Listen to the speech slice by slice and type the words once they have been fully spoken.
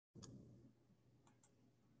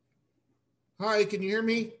Hi, can you hear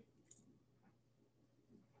me?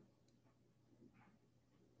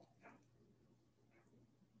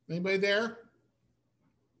 Anybody there?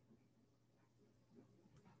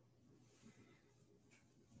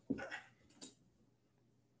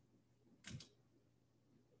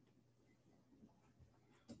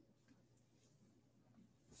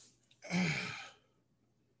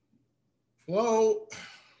 Hello?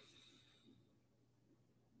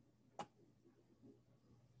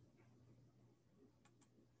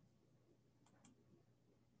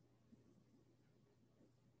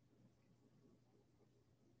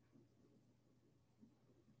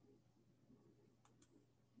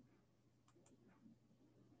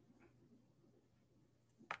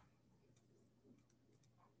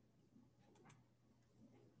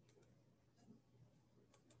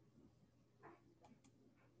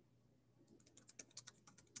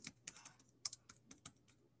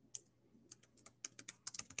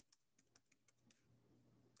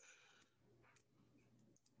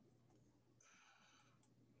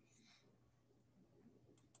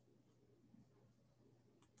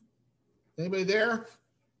 Anybody there?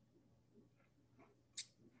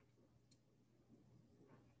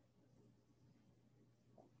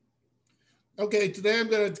 Okay, today I'm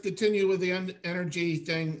going to continue with the energy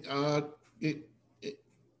thing.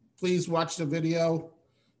 Please watch the video,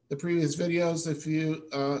 the previous videos, if you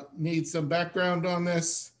need some background on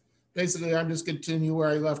this. Basically, I'm just continue where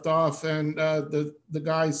I left off, and the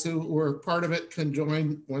guys who were part of it can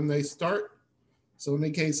join when they start. So in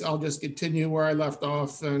any case, I'll just continue where I left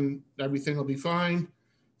off and everything will be fine.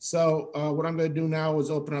 So what I'm going to do now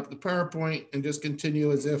is open up the PowerPoint and just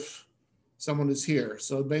continue as if someone is here.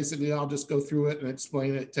 So basically, I'll just go through it and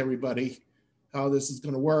explain it to everybody how this is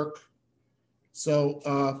going to work.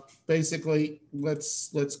 So basically,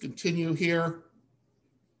 let's continue here.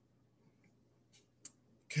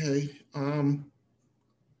 Okay.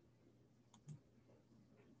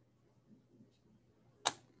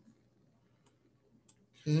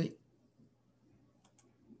 Okay.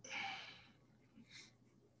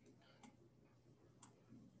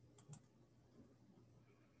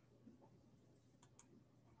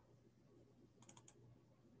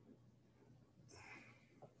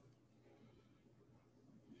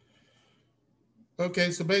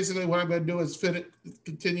 Okay, so basically what I'm going to do is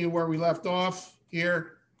continue where we left off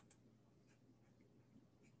here.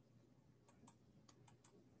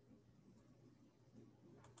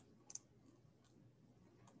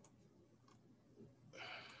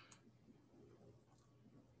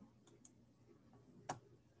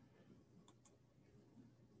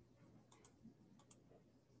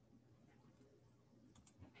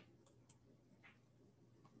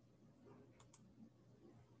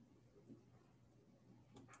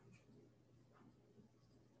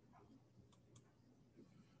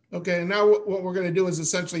 Okay, now what we're going to do is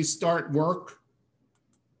essentially start work.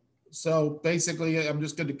 So basically, I'm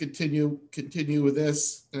just going to continue with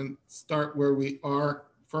this and start where we are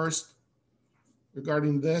first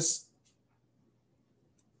regarding this.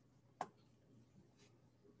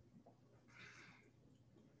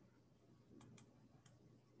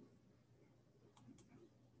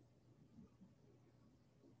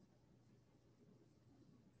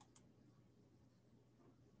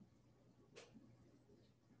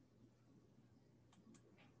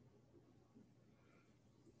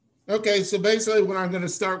 Okay, so basically what I'm going to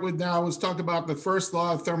start with now is talk about the first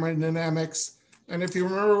law of thermodynamics. And if you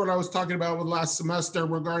remember what I was talking about with last semester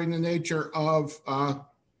regarding the nature of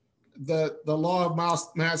the law of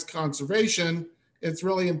mass conservation, it's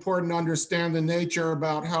really important to understand the nature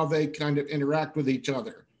about how they kind of interact with each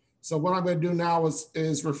other. So what I'm going to do now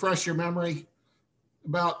is refresh your memory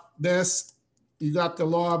about this. You got the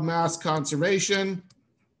law of mass conservation.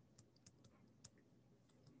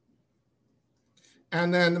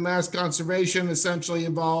 And then the mass conservation essentially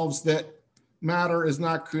involves that matter is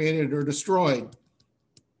not created or destroyed.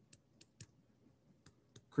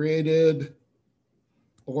 Created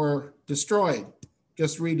or destroyed,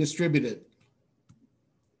 just redistributed.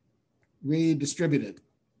 Redistributed.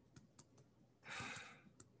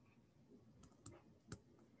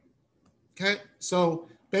 Okay, so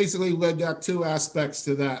basically we've got two aspects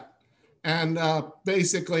to that. And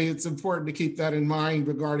basically it's important to keep that in mind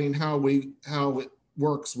regarding how it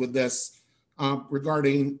works with this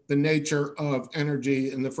regarding the nature of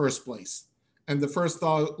energy in the first place. And the first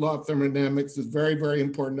law of thermodynamics is very, very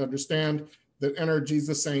important to understand that energy is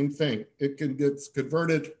the same thing. It gets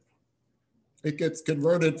converted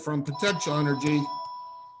from potential energy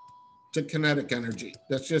to kinetic energy.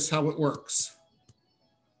 That's just how it works.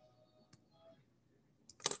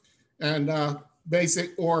 And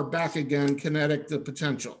basic or back again, kinetic to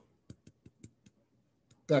potential.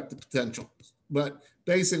 affect the potential. But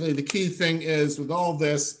basically the key thing is with all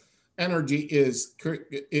this, energy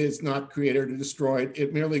is not created or destroyed.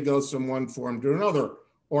 It merely goes from one form to another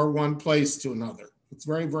or one place to another. It's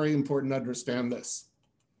very, very important to understand this.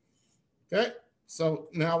 Okay, so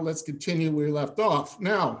now let's continue where we left off.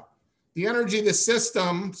 Now, the energy of the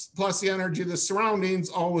system plus the energy of the surroundings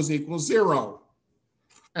always equals 0.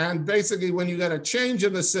 And basically when you get a change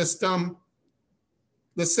in the system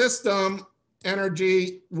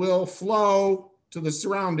energy will flow to the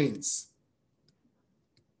surroundings.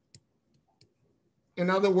 In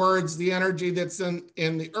other words, the energy that's in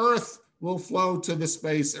the earth will flow to the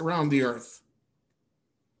space around the earth.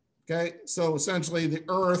 Okay, so essentially the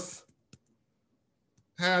earth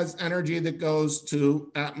has energy that goes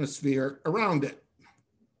to atmosphere around it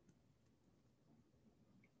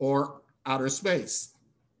or outer space.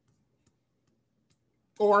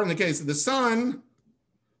 Or in the case of the sun,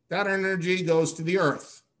 that energy goes to the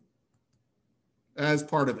earth as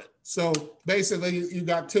part of it. So basically you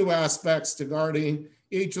got two aspects to guarding,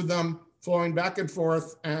 each of them flowing back and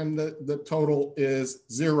forth, and the total is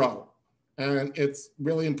 0. And it's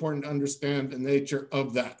really important to understand the nature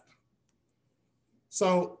of that.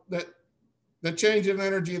 So the change in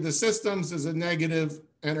energy of the systems is a negative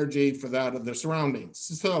energy for that of the surroundings.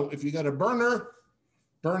 So if you got a burner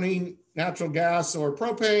burning natural gas or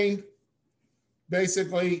propane,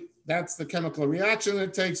 basically that's the chemical reaction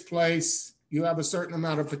that takes place. You have a certain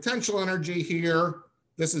amount of potential energy here.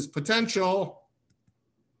 This is potential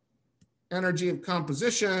energy of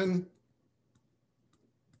composition.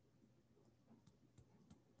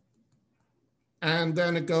 And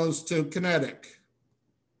then it goes to kinetic,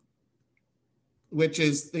 which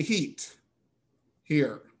is the heat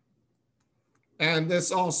here. And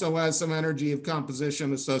this also has some energy of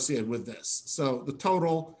composition associated with this. So the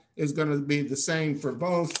total is going to be the same for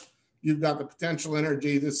both. You've got the potential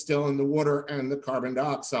energy that's still in the water and the carbon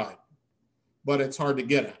dioxide, but it's hard to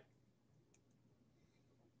get at.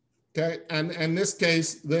 Okay, and in this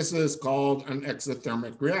case, this is called an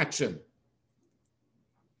exothermic reaction.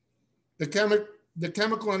 The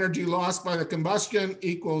chemical energy lost by the combustion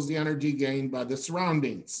equals the energy gained by the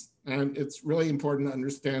surroundings. And it's really important to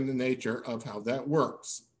understand the nature of how that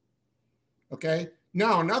works. Okay,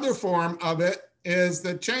 now another form of it is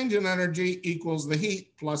the change in energy equals the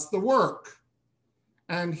heat plus the work.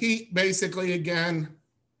 And heat basically, again,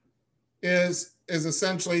 is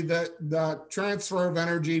essentially the transfer of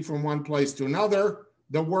energy from one place to another.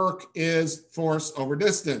 The work is force over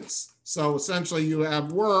distance. So essentially you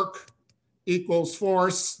have work equals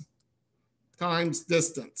force times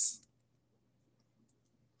distance.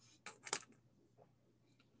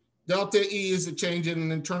 Delta E is a change in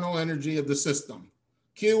the internal energy of the system.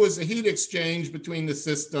 Q is the heat exchange between the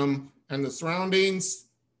system and the surroundings.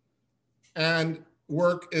 And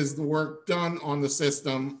work is the work done on the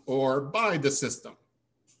system or by the system.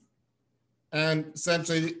 And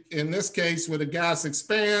essentially, in this case, where the gas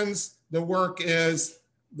expands, the work is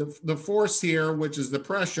the force here, which is the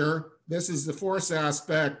pressure. This is the force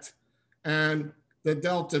aspect. And the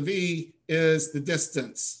delta V is the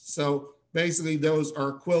distance. So basically, those are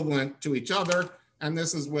equivalent to each other. And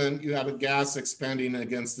this is when you have a gas expanding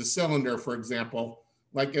against the cylinder, for example,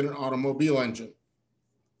 like in an automobile engine.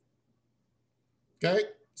 Okay,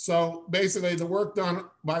 so basically the work done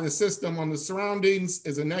by the system on the surroundings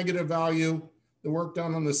is a negative value. The work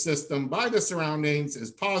done on the system by the surroundings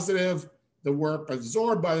is positive. The work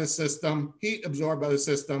absorbed by the system, heat absorbed by the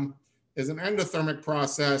system, is an endothermic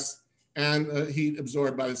process, and heat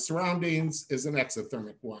absorbed by the surroundings is an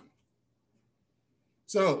exothermic one.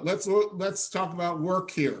 So let's talk about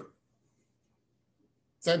work here.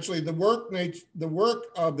 Essentially, the work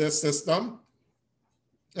of this system,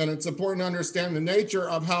 and it's important to understand the nature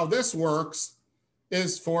of how this works,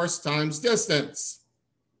 is force times distance,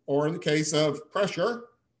 or in the case of pressure.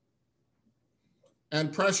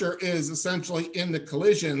 And pressure is essentially in the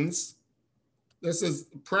collisions.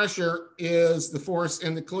 Pressure is the force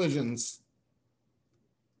in the collisions.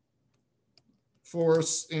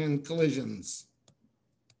 Force in collisions.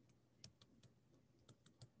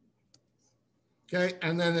 Okay,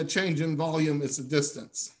 and then the change in volume is the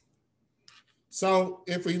distance. So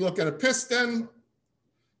if we look at a piston,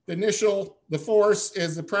 the force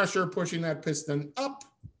is the pressure pushing that piston up.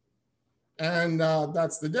 And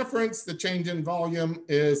that's the difference. The change in volume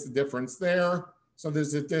is the difference there. So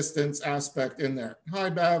there's a distance aspect in there. Hi,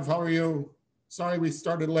 Bev, how are you? Sorry, we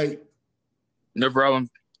started late. No problem.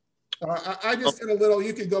 I just did a little,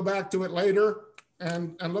 you could go back to it later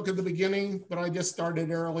and look at the beginning, but I just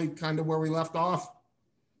started early, kind of where we left off.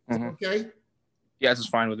 Okay? Yeah, this is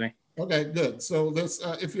fine with me. Okay, good. So let's,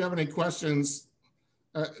 if you have any questions,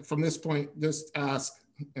 from this point, just ask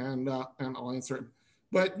and I'll answer it.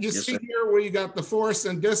 But you Yes, see sir. here where you got the force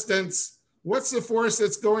and distance. What's the force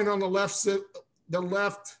that's going on the left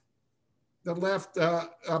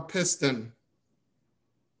piston?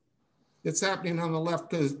 It's happening on the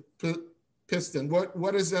left piston.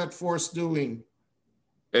 What is that force doing?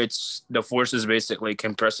 It's the force is basically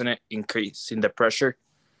compressing it, increasing the pressure.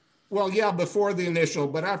 Well, yeah, before the initial,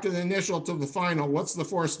 but after the initial to the final, what's the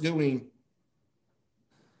force doing?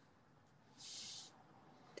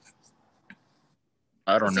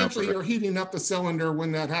 I don't know. Essentially, you're heating up the cylinder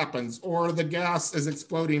when that happens, or the gas is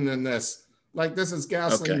exploding in this. Like this is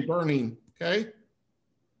gasoline burning, okay?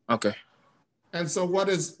 Okay. And so what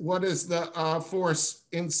is the force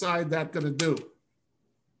inside that going to do?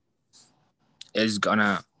 It's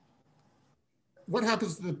gonna. What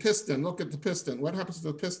happens to the piston? Look at the piston. What happens to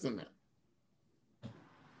the piston there?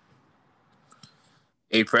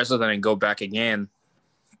 It presses and then go back again.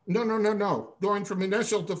 No. Going from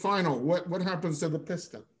initial to final, what happens to the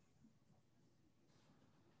piston?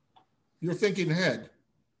 You're thinking ahead.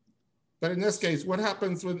 But in this case, what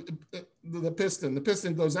happens with the piston? The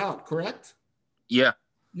piston goes out, correct? Yeah.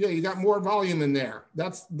 Yeah, you got more volume in there.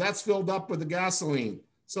 That's filled up with the gasoline.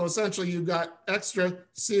 So essentially you've got extra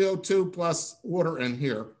CO2 plus water in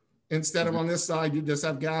here. Instead of on this side, you just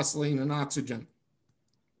have gasoline and oxygen.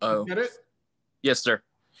 Oh. Get it? Yes, sir.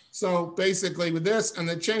 So basically with this, and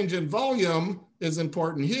the change in volume is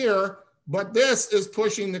important here, but this is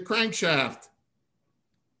pushing the crankshaft.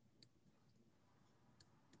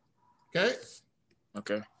 Okay?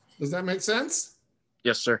 Okay. Does that make sense?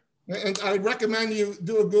 Yes, sir. And I recommend you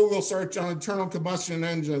do a Google search on internal combustion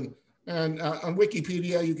engine, and on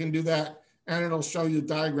Wikipedia, you can do that, and it'll show you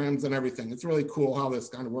diagrams and everything. It's really cool how this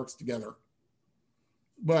kind of works together.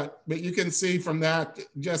 But you can see from that,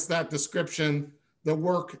 just that description, the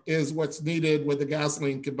work is what's needed with the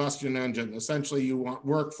gasoline combustion engine. Essentially, you want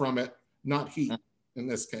work from it, not heat in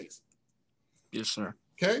this case. Yes, sir.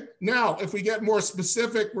 Okay, now if we get more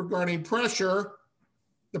specific regarding pressure,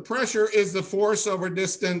 the pressure is the force over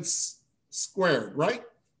distance squared, right?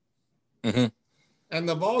 Mm-hmm. And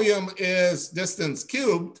the volume is distance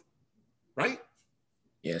cubed, right?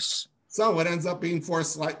 Yes. So it ends up being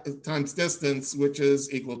force times distance, which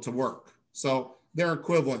is equal to work. So they're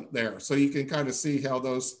equivalent there. So you can kind of see how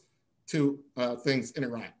those two things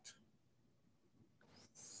interact.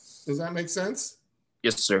 Does that make sense?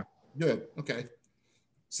 Yes, sir. Good, okay.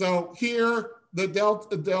 So here, the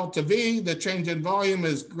delta V, the change in volume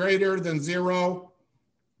is greater than 0.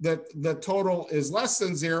 The total is less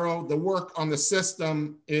than 0. The work on the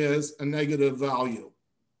system is a negative value.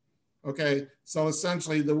 Okay, so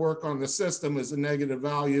essentially the work on the system is a negative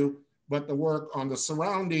value, but the work on the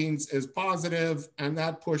surroundings is positive, and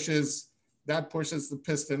that pushes the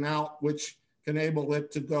piston out, which can enable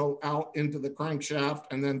it to go out into the crankshaft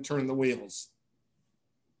and then turn the wheels.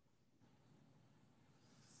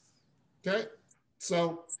 Okay,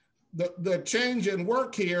 so the change in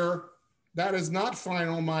work here, that is not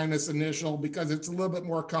final minus initial, because it's a little bit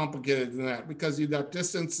more complicated than that, because you've got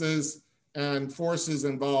distances and forces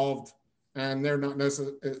involved, and they're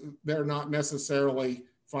not necessarily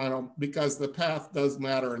final, because the path does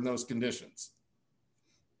matter in those conditions.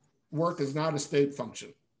 Work is not a state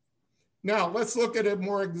function. Now let's look at a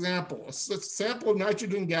more example. A sample of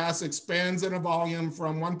nitrogen gas expands in a volume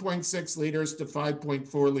from 1.6 liters to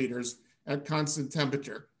 5.4 liters at constant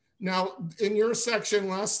temperature. Now, in your section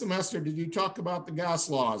last semester, did you talk about the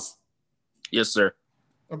gas laws? Yes, sir.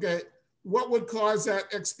 Okay, what would cause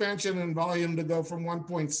that expansion in volume to go from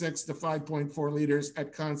 1.6 to 5.4 liters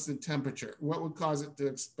at constant temperature? What would cause it to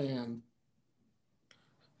expand?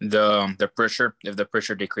 The pressure, if the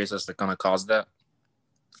pressure decreases, they're gonna cause that.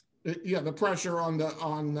 Yeah, the pressure on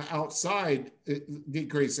the outside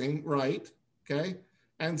decreasing, right? Okay,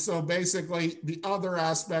 and so basically the other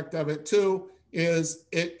aspect of it too is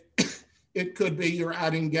it could be you're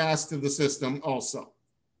adding gas to the system also.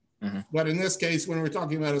 Mm-hmm. But in this case, when we're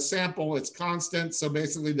talking about a sample, it's constant. So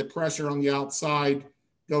basically the pressure on the outside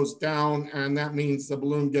goes down, and that means the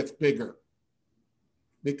balloon gets bigger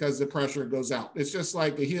because the pressure goes out. It's just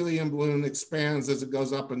like a helium balloon expands as it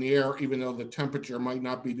goes up in the air, even though the temperature might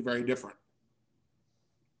not be very different.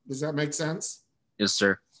 Does that make sense? Yes,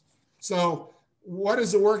 sir. So what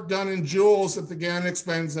is the work done in joules if the gas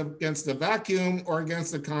expands against a vacuum or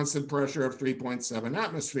against a constant pressure of 3.7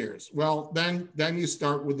 atmospheres? Well, then you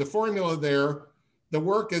start with the formula there. The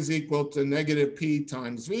work is equal to negative P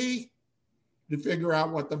times V to figure out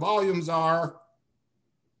what the volumes are,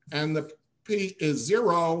 and the P is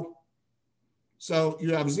 0. So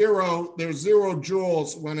you have 0, there's 0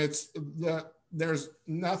 joules when it's there's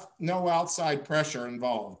no outside pressure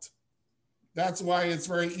involved. That's why it's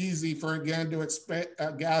very easy for a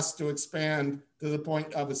gas to expand to the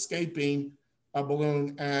point of escaping a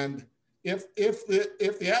balloon. And if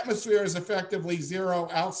the atmosphere is effectively zero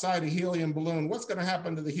outside a helium balloon, what's going to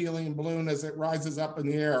happen to the helium balloon as it rises up in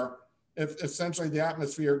the air? If essentially the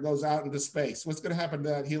atmosphere goes out into space, what's going to happen to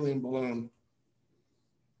that helium balloon?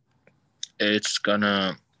 It's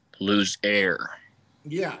gonna lose air.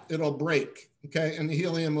 Yeah, it'll break. Okay, and the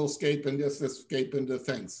helium will escape and just escape into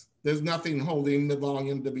things. There's nothing holding the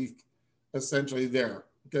volume to be essentially there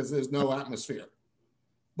because there's no atmosphere.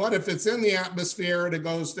 But if it's in the atmosphere, it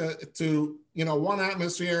goes to 1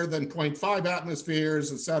 atmosphere, then 0.5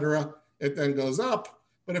 atmospheres, et cetera. It then goes up.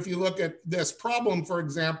 But if you look at this problem, for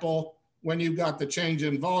example, when you've got the change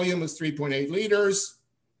in volume is 3.8 liters,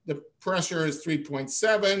 the pressure is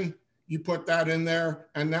 3.7, you put that in there,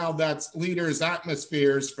 and now that's liters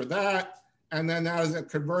atmospheres for that. And then that is a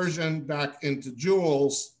conversion back into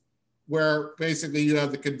joules, where basically you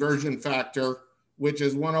have the conversion factor, which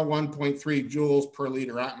is 101.3 joules per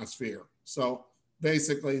liter atmosphere. So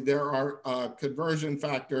basically there are conversion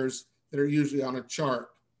factors that are usually on a chart.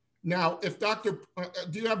 Now, if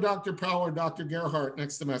do you have Dr. Powell or Dr. Gerhardt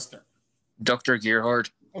next semester? Dr.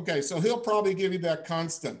 Gerhardt. Okay, so he'll probably give you that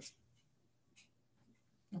constant.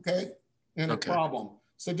 Okay, in a problem.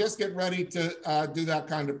 So just get ready to do that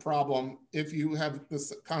kind of problem if you have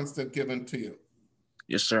this constant given to you.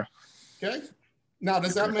 Yes, sir. Okay. Now,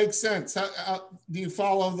 does that make sense? Do you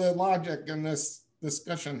follow the logic in this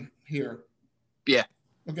discussion here? Yeah.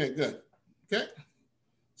 Okay, good. Okay.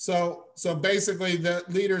 So basically the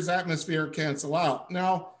liters atmosphere cancel out.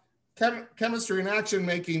 Now, chemistry in action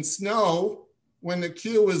making snow when the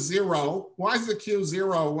Q is 0. Why is the Q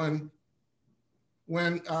 0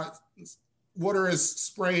 when water is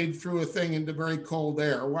sprayed through a thing into very cold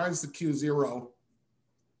air? Why is the Q 0?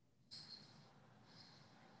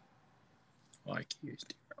 Why Q 0?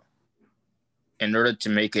 In order to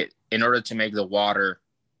make the water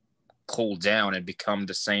cool down and become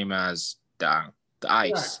the same as the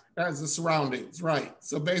ice. Right, as the surroundings, right.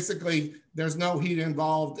 So basically there's no heat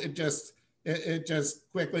involved. It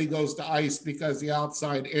just quickly goes to ice because the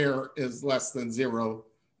outside air is less than 0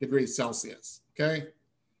 degrees Celsius, okay?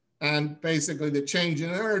 And basically the change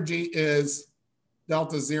in energy is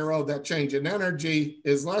delta 0. That change in energy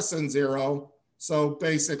is less than 0. So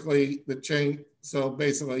basically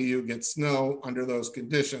you get snow under those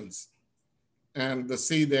conditions. And the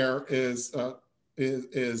C there is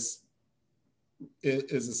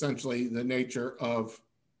essentially the nature of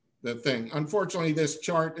the thing. Unfortunately, this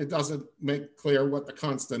chart, it doesn't make clear what the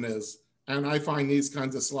constant is. And I find these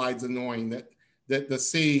kinds of slides annoying that the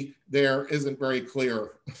C there isn't very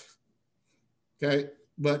clear. Okay,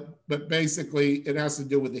 but basically it has to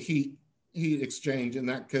do with the heat exchange in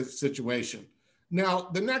that situation. Now,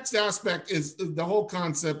 the next aspect is the whole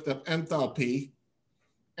concept of enthalpy.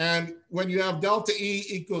 And when you have delta E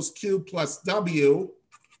equals Q plus W,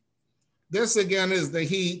 this again is the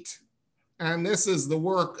heat, and this is the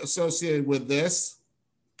work associated with this.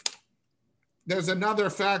 There's another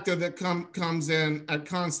factor that comes in at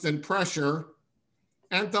constant pressure.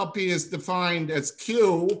 Enthalpy is defined as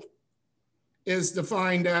Q, is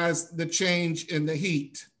defined as the change in the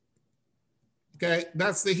heat. Okay,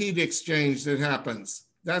 that's the heat exchange that happens.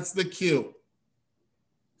 That's the Q.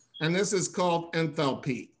 And this is called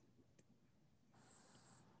enthalpy.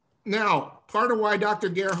 Now, part of why Dr.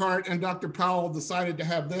 Gerhardt and Dr. Powell decided to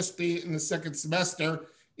have this be in the second semester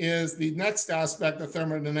is the next aspect of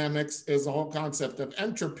thermodynamics is the whole concept of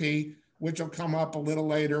entropy, which will come up a little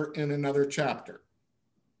later in another chapter.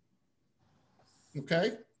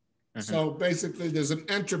 Okay? So basically there's an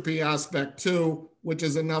entropy aspect too, which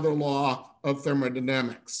is another law of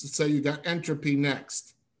thermodynamics. So you got entropy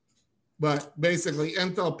next. But basically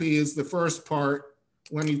enthalpy is the first part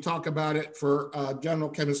when you talk about it for general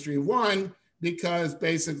chemistry 1, because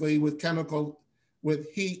basically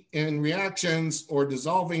with heat in reactions or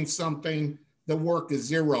dissolving something, the work is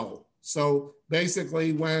 0. So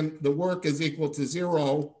basically when the work is equal to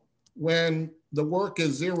 0, when the work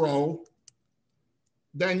is 0,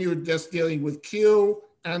 then you're just dealing with Q,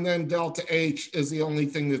 and then delta H is the only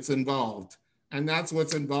thing that's involved. And that's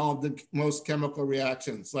what's involved in most chemical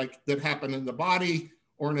reactions, like that happen in the body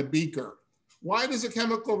or in a beaker. Why does a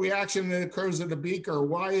chemical reaction that occurs in a beaker,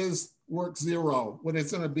 why is work 0 when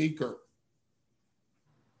it's in a beaker?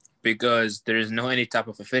 Because there is no any type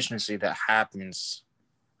of efficiency that happens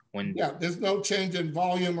when... Yeah, there's no change in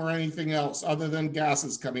volume or anything else other than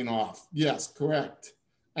gases coming off. Yes, correct.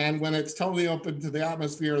 And when it's totally open to the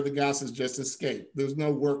atmosphere, the gases just escape. There's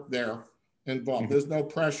no work there involved. There's no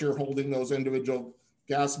pressure holding those individual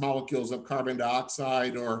gas molecules of carbon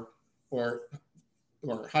dioxide or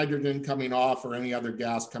hydrogen coming off or any other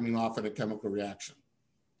gas coming off in a chemical reaction.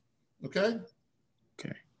 Okay?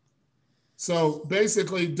 Okay. So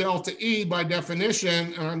basically delta E by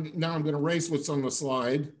definition, and now I'm going to erase what's on the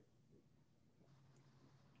slide.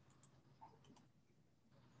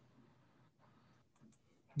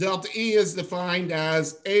 Delta E is defined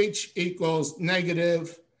as H equals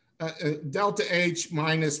negative delta H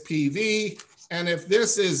minus PV. And if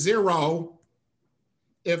this is zero,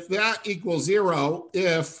 if that equals zero,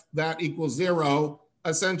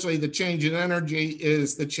 essentially the change in energy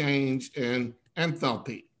is the change in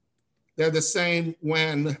enthalpy. They're the same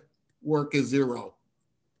when work is zero.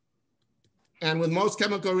 And with most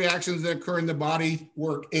chemical reactions that occur in the body,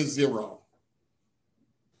 work is zero.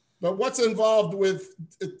 But what's involved with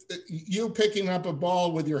you picking up a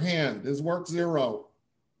ball with your hand? Is work zero?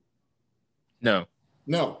 No.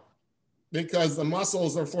 No, because the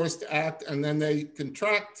muscles are forced to act and then they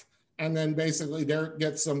contract and then basically they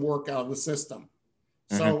get some work out of the system.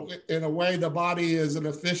 So in a way, the body is an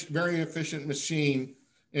very efficient machine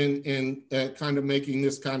in kind of making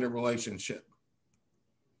this kind of relationship.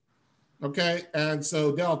 Okay, and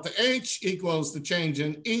so delta H equals the change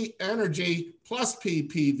in energy plus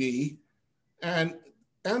PPV, and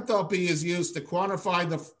enthalpy is used to quantify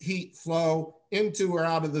the heat flow into or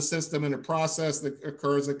out of the system in a process that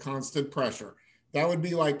occurs at constant pressure. That would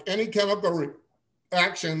be like any chemical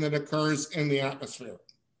reaction that occurs in the atmosphere.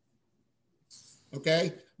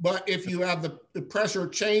 Okay, but if you have the pressure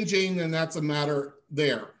changing, then that's a matter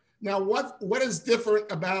there. Now, what is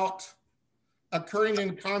different about occurring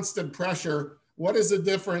in constant pressure? What is the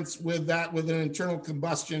difference with that with an internal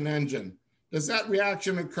combustion engine? Does that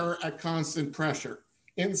reaction occur at constant pressure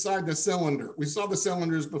inside the cylinder? We saw the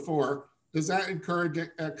cylinders before. Does that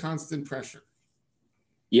occur at constant pressure?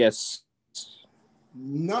 Yes.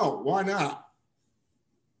 No, why not?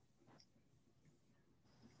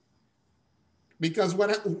 Because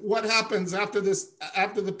what happens after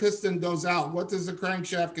the piston goes out? What does the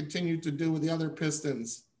crankshaft continue to do with the other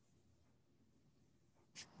pistons?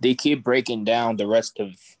 They keep breaking down the rest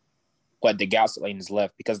of what the gasoline is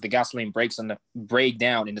left, because the gasoline break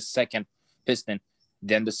down in the second piston.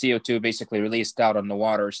 Then the CO2 basically released out on the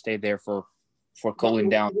water, stayed there for cooling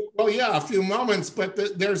down. Well, yeah, a few moments, but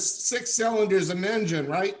there's 6 cylinders in an engine,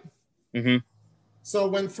 right? Mm-hmm. So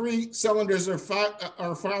when 3 cylinders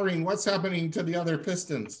are firing, what's happening to the other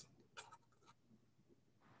pistons?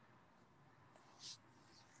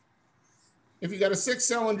 If you got a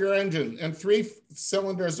 6-cylinder engine and 3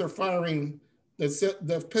 cylinders are firing,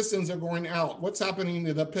 the pistons are going out. What's happening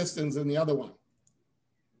to the pistons in the other one?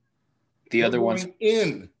 The other one's going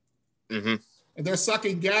in. Mm-hmm. And they're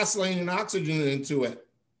sucking gasoline and oxygen into it.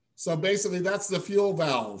 So basically that's the fuel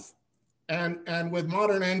valve. And with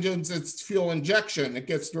modern engines, it's fuel injection. It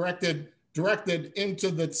gets directed into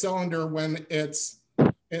the cylinder when it's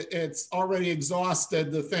already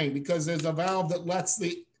exhausted the thing, because there's a valve that lets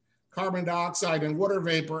the carbon dioxide and water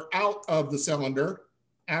vapor out of the cylinder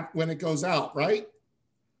when it goes out, right?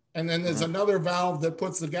 And then there's another valve that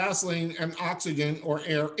puts the gasoline and oxygen or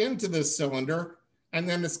air into this cylinder, and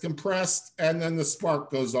then it's compressed and then the spark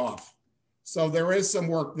goes off. So there is some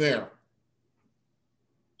work there.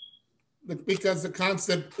 Because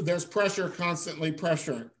there's pressure constantly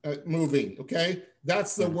moving, okay?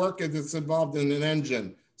 That's the work that's involved in an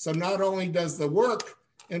engine. So not only does the work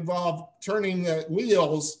involve turning the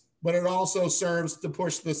wheels, but it also serves to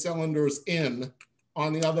push the cylinders in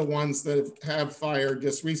on the other ones that have fired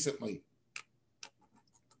just recently.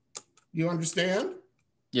 You understand?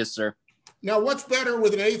 Yes, sir. Now, what's better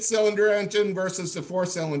with an 8-cylinder engine versus a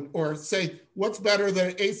 4-cylinder, or say, what's better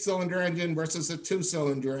than an 8-cylinder engine versus a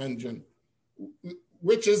 2-cylinder engine?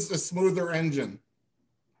 Which is the smoother engine?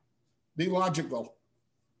 Be logical.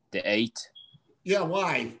 The 8. Yeah,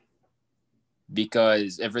 why?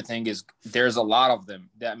 Because there's a lot of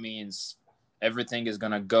them. That means everything is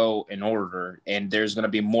going to go in order, and there's going to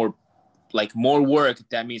be more work.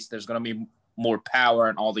 That means there's going to be more power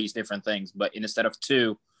and all these different things. But instead of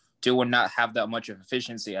 2 would not have that much of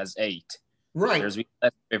efficiency as 8. Right. There's less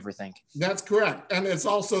of everything. That's correct. And it's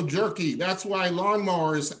also jerky. That's why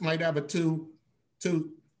lawnmowers might have a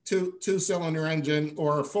 2-cylinder engine,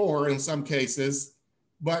 or a 4 in some cases.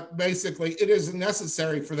 But basically, it isn't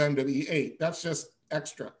necessary for them to be 8. That's just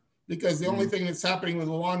extra. Because the only thing that's happening with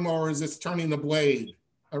the lawnmower is it's turning the blade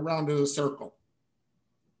around in a circle.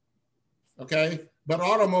 Okay? But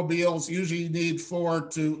automobiles usually need 4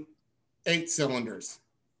 to 8 cylinders.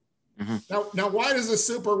 Now, why does a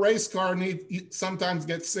super race car sometimes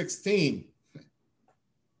get 16?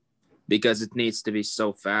 Because it needs to be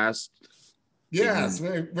so fast. Yes,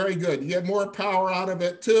 very, very good. You get more power out of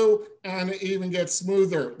it too, and it even gets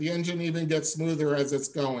smoother. The engine even gets smoother as it's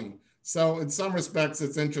going. So in some respects,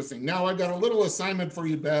 it's interesting. Now I got a little assignment for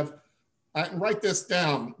you, Bev. Write this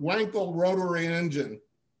down. Wankel rotary engine.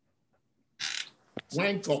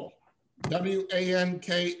 Wankel,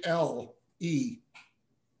 W-A-N-K-L-E.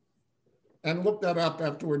 And look that up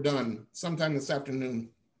after we're done, sometime this afternoon.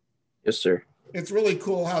 Yes, sir. It's really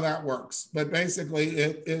cool how that works, but basically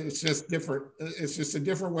it's just different. It's just a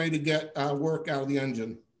different way to get work out of the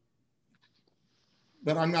engine.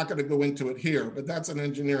 But I'm not going to go into it here, but that's an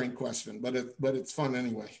engineering question, but it's fun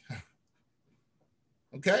anyway.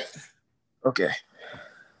 Okay? Okay.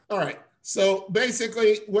 All right. So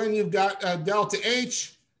basically when you've got delta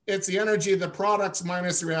H, it's the energy of the products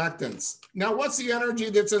minus reactants. Now, what's the energy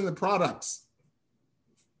that's in the products?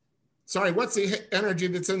 Sorry, what's the energy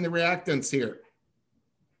that's in the reactants here?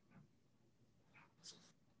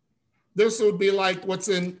 This would be like what's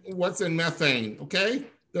in methane, okay?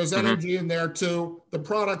 There's energy in there too. The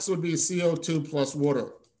products would be CO2 plus water.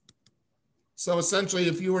 So essentially,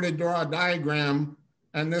 if you were to draw a diagram,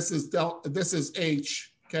 and this is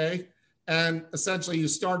H, okay? And essentially you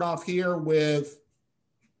start off here with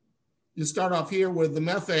the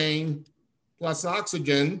methane plus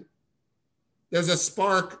oxygen. There's a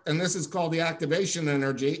spark, and this is called the activation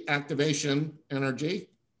energy.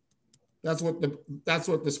 That's what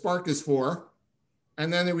the spark is for.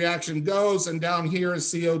 And then the reaction goes, and down here is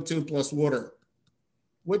CO2 plus water.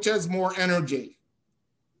 Which has more energy?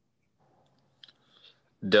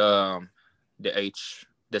 The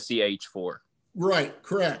CH4. Right,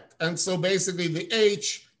 correct. And so basically the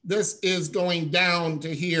H, this is going down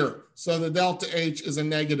to here. So the delta H is a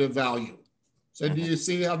negative value. So do you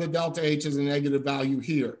see how the delta H is a negative value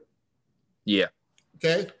here? Yeah.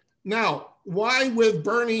 Okay. Now, why with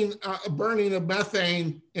burning of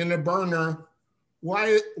methane in a burner,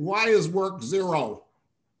 why is work 0?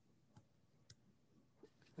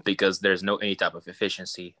 Because there's no any type of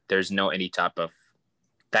efficiency. There's no any type of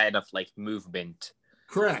kind of like movement.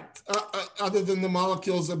 Correct. Other than the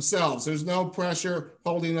molecules themselves, there's no pressure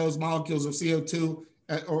holding those molecules of CO2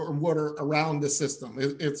 or water around the system.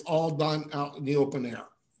 It's all done out in the open air.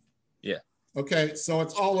 Yeah. Okay. So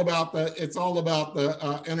it's all about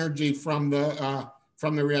the energy from the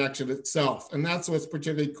reaction itself, and that's what's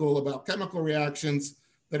particularly cool about chemical reactions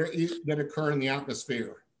that occur in the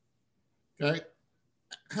atmosphere. Okay.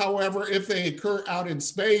 However, if they occur out in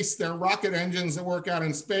space, they're rocket engines that work out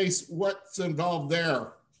in space. What's involved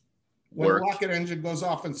there? When a rocket engine goes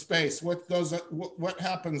off in space, what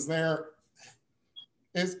happens there?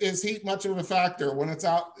 Is heat much of a factor when it's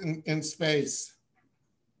out in space?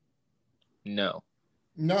 No.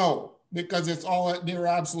 No, because it's all at near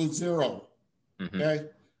absolute 0. Okay.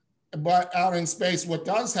 But out in space, what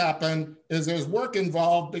does happen is there's work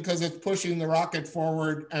involved because it's pushing the rocket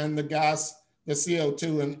forward, and the gas, the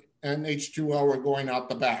CO2 and H2O are going out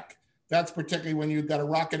the back. That's particularly when you've got a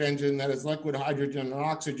rocket engine that is liquid hydrogen and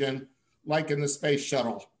oxygen, like in the space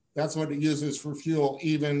shuttle. That's what it uses for fuel,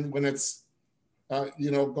 even when it's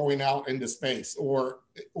going out into space, or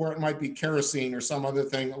it might be kerosene or some other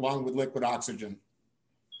thing along with liquid oxygen.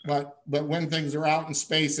 But when things are out in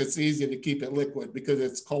space, it's easy to keep it liquid because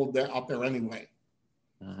it's cold out there anyway.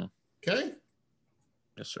 Okay?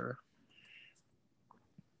 Yes, sir.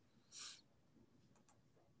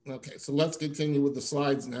 Okay, so let's continue with the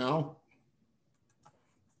slides now.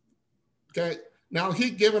 Okay, now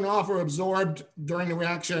heat given off or absorbed during the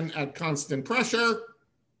reaction at constant pressure.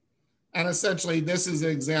 And essentially, this is an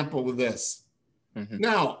example of this.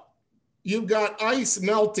 Now, you've got ice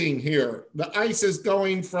melting here. The ice is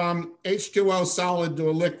going from H2O solid to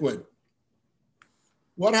a liquid.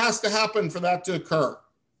 What has to happen for that to occur?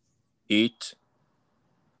 Heat.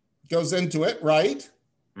 Goes into it, right?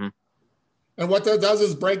 And what that does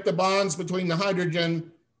is break the bonds between the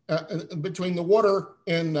hydrogen, between the water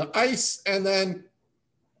and the ice, and then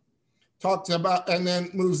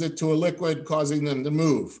moves it to a liquid, causing them to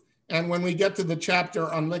move. And when we get to the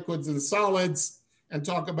chapter on liquids and solids and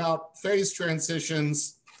talk about phase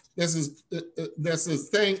transitions, this is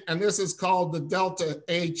called the delta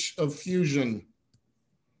H of fusion.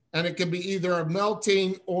 And it can be either of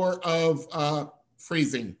melting or of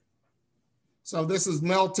freezing. So this is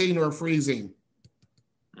melting or freezing.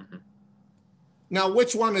 Now,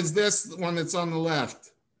 which one is this, the one that's on the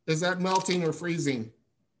left? Is that melting or freezing?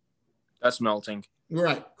 That's melting.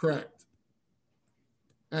 Right, correct.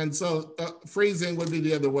 And so freezing would be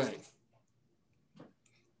the other way.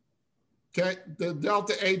 Okay, the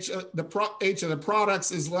delta H, H of the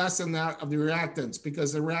products is less than that of the reactants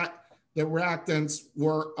because the the reactants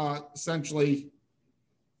were essentially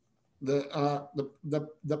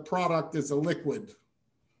the product is a liquid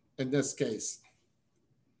in this case.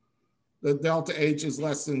 The delta H is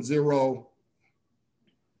less than 0.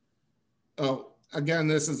 Oh, again,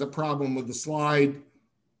 this is a problem with the slide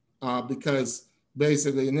because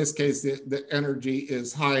basically in this case, the energy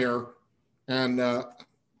is higher. And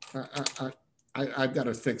I've got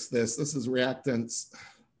to fix this. This is reactants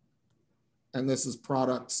and this is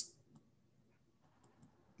products.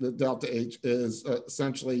 The delta H is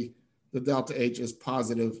essentially, the delta H is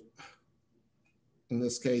positive in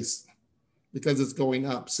this case because it's going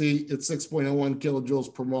up. See, it's 6.01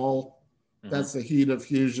 kilojoules per mole. That's the heat of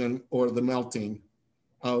fusion or the melting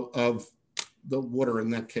of the water in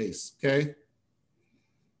that case, okay?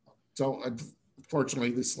 So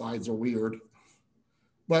unfortunately, the slides are weird.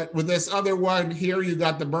 But with this other one here, you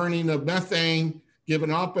got the burning of methane given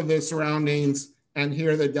off of the surroundings, and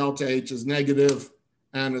here the delta H is negative,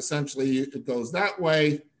 and essentially it goes that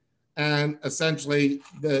way. And essentially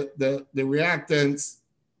the reactants,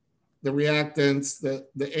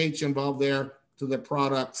 the H involved there to the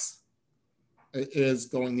products is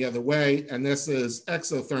going the other way, and this is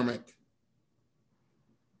exothermic.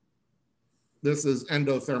 This is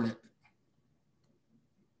endothermic.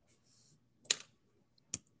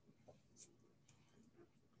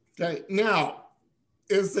 Okay, now,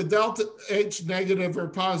 is the delta H negative or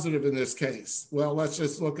positive in this case? Well, let's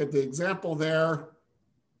just look at the example there.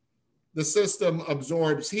 The system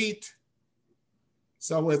absorbs heat,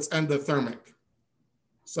 so it's endothermic.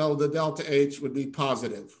 So the delta H would be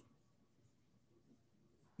positive.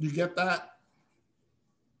 You get that?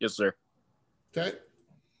 Yes, sir. Okay.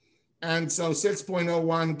 And so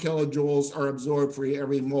 6.01 kilojoules are absorbed for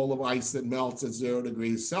every mole of ice that melts at 0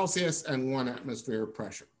 degrees Celsius and 1 atmosphere of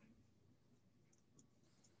pressure.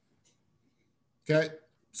 Okay,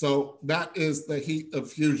 so that is the heat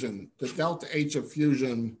of fusion. The delta H of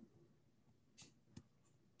fusion.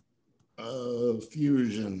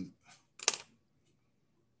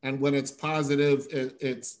 And when it's positive,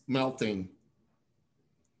 it's melting.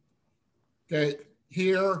 Okay,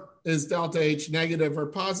 here is delta H negative or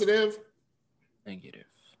positive? Negative.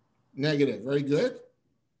 Negative, very good.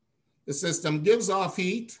 The system gives off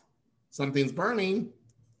heat, something's burning,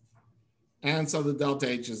 and so the delta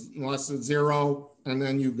H is less than 0, and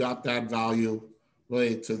then you've got that value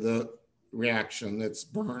related to the reaction that's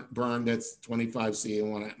burned that's 25 C in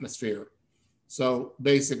 1 atmosphere. So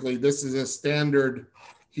basically, this is a standard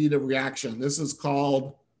heat of reaction. This is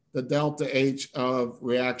called the delta H of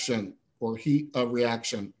reaction, or heat of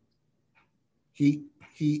reaction.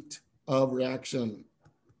 Heat of reaction.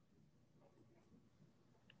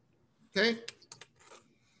 Okay?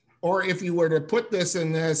 Or if you were to put this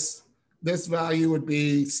in this value would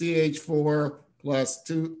be CH4 plus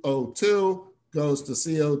 2O2 goes to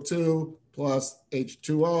CO2 plus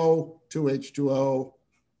H2O, 2H2O,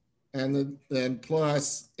 and then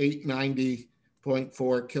plus 890.4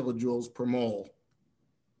 kilojoules per mole.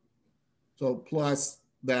 So plus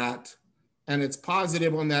that, and it's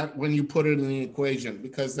positive on that when you put it in the equation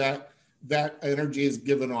because that energy is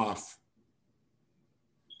given off.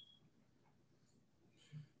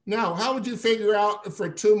 Now, how would you figure out for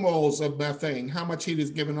 2 moles of methane, how much heat is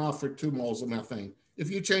given off for 2 moles of methane? If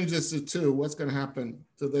you change this to 2, what's going to happen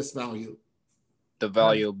to this value? The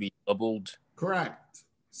value will be doubled. Correct.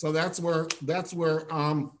 So that's where the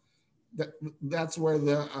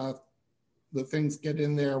things get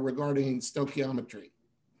in there regarding stoichiometry.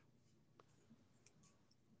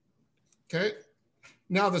 Okay.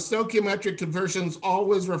 Now the stoichiometric conversions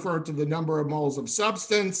always refer to the number of moles of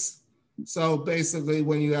substance. So basically,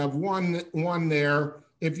 when you have one there,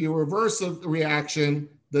 if you reverse the reaction,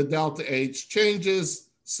 the delta H changes.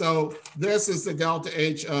 So this is the delta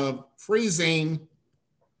H of freezing,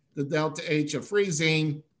 the delta H of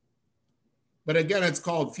freezing. But again, it's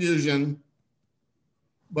called fusion,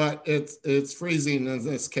 but it's freezing in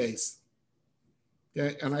this case.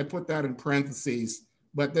 Okay, and I put that in parentheses,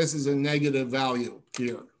 but this is a negative value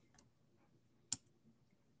here.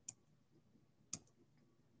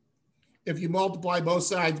 If you multiply both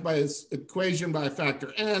sides by this equation by a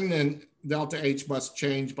factor n, then delta H must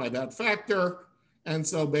change by that factor. And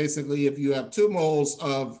so basically, if you have 2 moles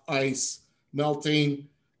of ice melting,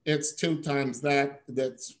 it's 2 times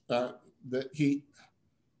that's the heat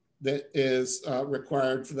that is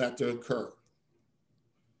required for that to occur.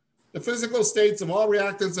 The physical states of all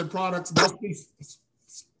reactants and products must be,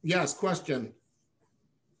 yes, question.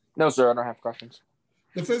 No, sir, I don't have questions.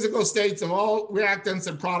 The physical states of all reactants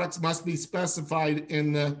and products must be specified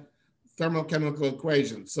in the thermochemical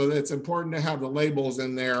equation. So it's important to have the labels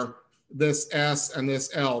in there this S and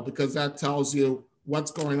this L, because that tells you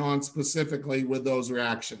what's going on specifically with those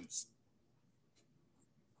reactions.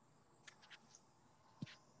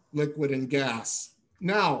 Liquid and gas.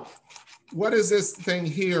 Now, what is this thing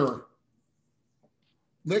here?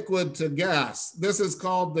 Liquid to gas. This is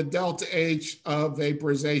called the delta H of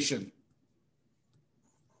vaporization.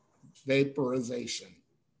 Vaporization.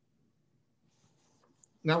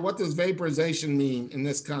 Now, what does vaporization mean in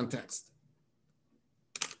this context?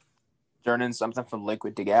 Turning something from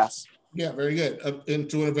liquid to gas. Yeah, very good.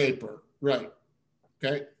 Into a vapor, right?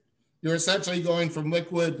 Okay, you're essentially going from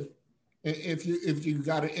liquid. If you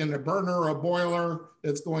got it in a burner or a boiler,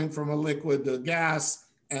 it's going from a liquid to gas,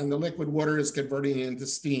 and the liquid water is converting it into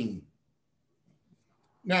steam.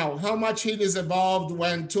 Now, how much heat is involved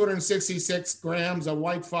when 266 grams of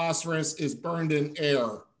white phosphorus is burned in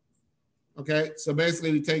air? Okay, so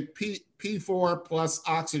basically we take P4 plus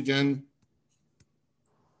oxygen,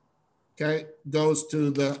 okay, goes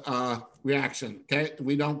to the reaction, okay?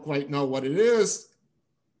 We don't quite know what it is,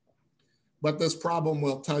 but this problem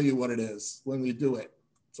will tell you what it is when we do it.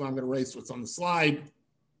 So I'm going to erase what's on the slide,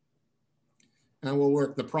 and we'll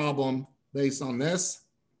work the problem based on this.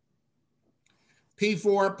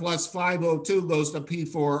 P4 plus 5O2 goes to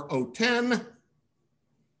P4O10.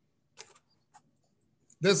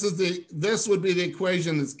 This would be the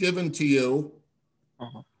equation that's given to you,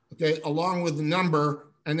 okay, along with the number,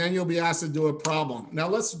 and then you'll be asked to do a problem. Now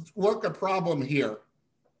let's work a problem here.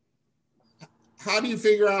 How do you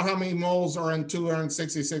figure out how many moles are in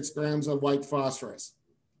 266 grams of white phosphorus?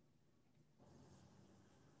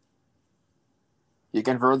 You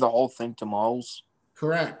convert the whole thing to moles.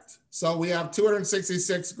 Correct. So we have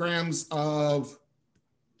 266 grams of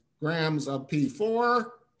P4,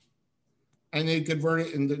 and you convert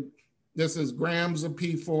it into, this is grams of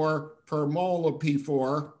P4 per mole of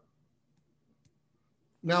P4.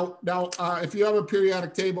 Now, if you have a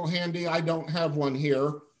periodic table handy, I don't have one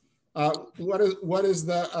here. What is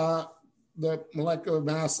the molecular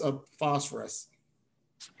mass of phosphorus?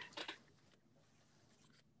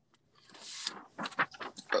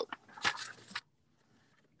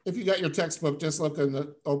 If you got your textbook, just look in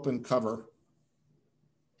the open cover.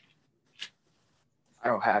 I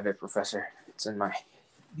don't have it, Professor. It's in my...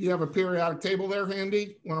 Do you have a periodic table there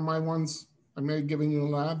handy? One of my ones I may have given you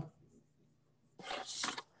in lab?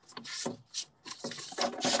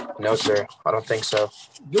 No, sir. I don't think so.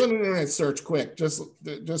 Do an internet search quick. Just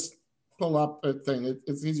pull up a thing.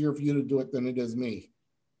 It's easier for you to do it than it is me.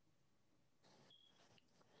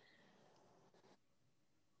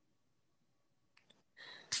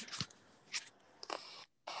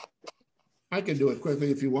 I can do it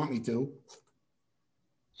quickly if you want me to.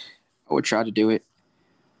 I would try to do it.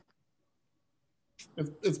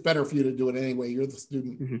 It's better for you to do it anyway. You're the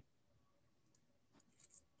student. Mm-hmm.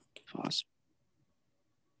 Awesome.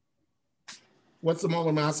 What's the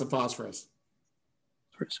molar mass of phosphorus?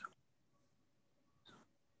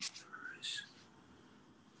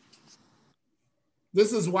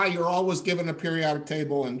 This is why you're always given a periodic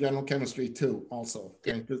table in general chemistry too, also.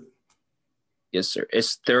 Okay, yes, sir.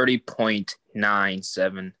 It's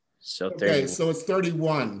 30.97. So 30. Okay, so it's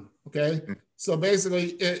 31. Okay, so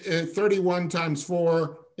basically 31 times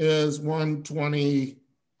 4 is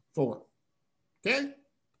 124. Okay.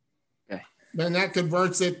 Okay. Then that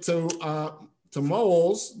converts it to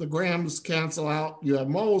moles. The grams cancel out. You have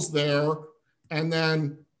moles there, and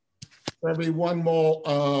then for every 1 mole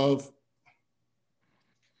of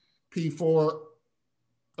P4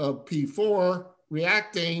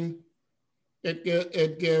 reacting,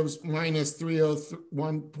 it gives minus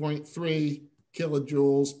 301.3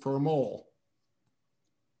 kilojoules per mole.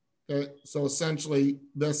 Okay, so essentially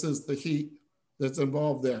this is the heat that's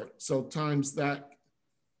involved there. So times that,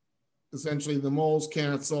 essentially the moles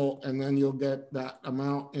cancel, and then you'll get that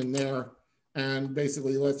amount in there. And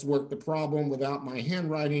basically let's work the problem without my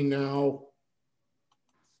handwriting now.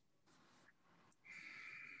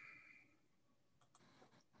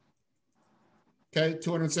 Okay,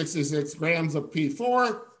 266 grams of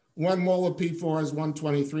P4. 1 mole of P4 is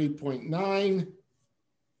 123.9.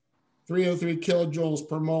 303 kilojoules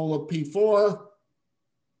per mole of P4.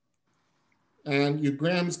 And your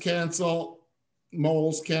grams cancel,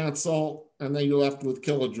 moles cancel, and then you're left with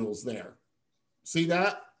kilojoules there. See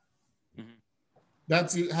that? Mm-hmm.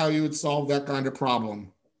 That's how you would solve that kind of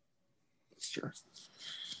problem. Sure.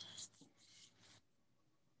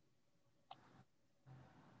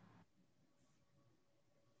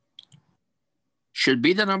 Should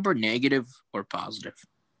be the number negative or positive?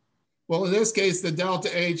 Well, in this case, the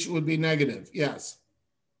delta H would be negative, yes.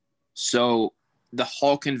 So the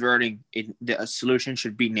whole converting, the solution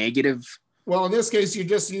should be negative? Well, in this case, you're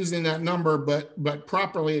just using that number, but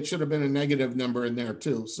properly, it should have been a negative number in there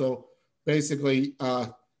too. So basically,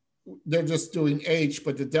 they're just doing H,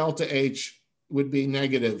 but the delta H would be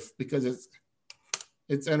negative because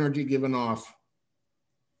it's energy given off.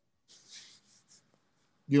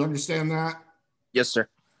 Do you understand that? Yes, sir.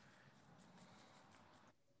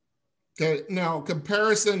 Okay, now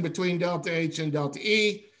comparison between delta H and delta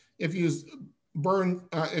E. If you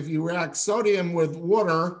if you react sodium with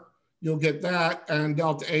water, you'll get that, and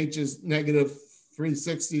delta H is negative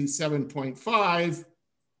 367.5,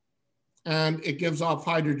 and it gives off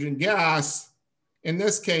hydrogen gas. In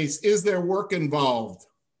this case, is there work involved?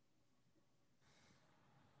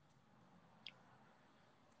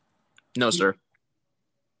 No, sir.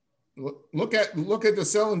 Look at the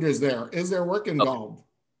cylinders there. Is there work involved?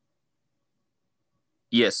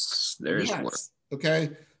 Yes, there is work. Okay,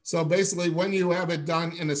 so basically, when you have it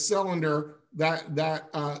done in a cylinder,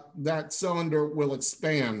 that cylinder will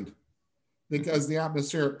expand because the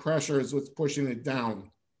atmospheric pressure is what's pushing it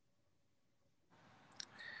down.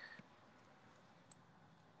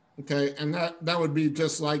 Okay, and that would be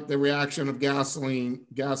just like the reaction of gasoline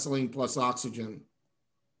plus oxygen.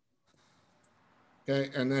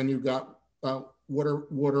 Okay, and then you've got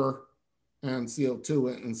water and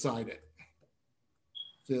CO2 inside it.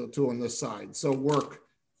 CO2 on this side. So work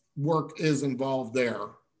is involved there.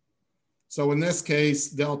 So in this case,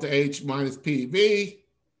 delta H minus PV,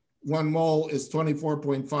 1 mole is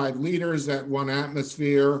 24.5 liters at 1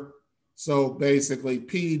 atmosphere. So basically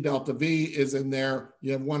P delta V is in there.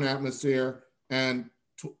 You have 1 atmosphere and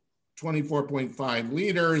 24.5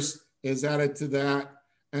 liters is added to that.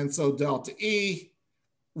 And so delta E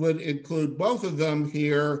would include both of them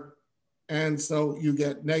here. And so you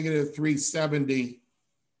get negative 370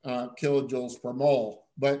 kilojoules per mole.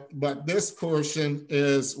 But this portion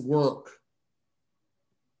is work.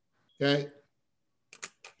 Okay.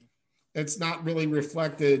 It's not really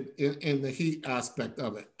reflected in the heat aspect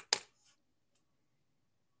of it.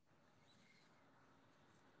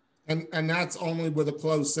 And that's only with a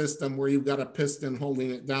closed system where you've got a piston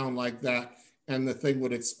holding it down like that and the thing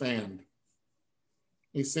would expand.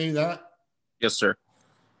 You see that? Yes, sir.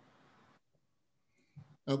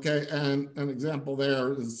 Okay, and an example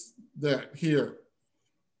there is that here.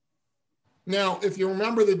 Now, if you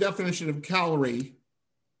remember the definition of calorie,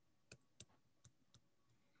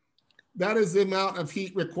 that is the amount of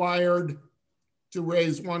heat required to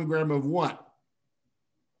raise 1 gram of what?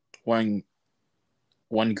 One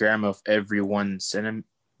gram of every 1 centimeter.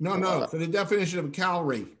 No, for the definition of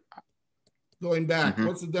calorie. Going back,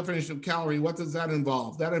 what's the definition of calorie? What does that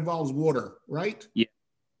involve? That involves water, right?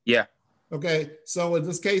 Yeah. Okay, so in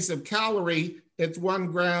this case of calorie, it's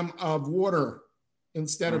 1 gram of water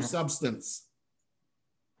instead of substance.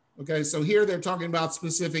 Okay, so here they're talking about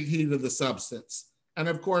specific heat of the substance. And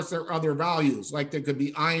of course, there are other values, like there could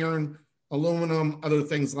be iron, aluminum, other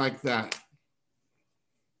things like that.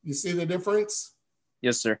 You see the difference?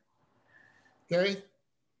 Yes, sir. Okay,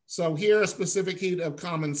 so here, a specific heat of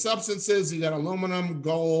common substances, you got aluminum,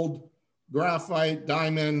 gold, graphite,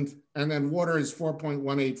 diamond, and then water is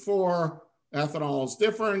 4.184. Ethanol is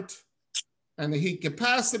different. And the heat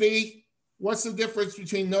capacity, what's the difference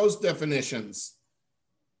between those definitions?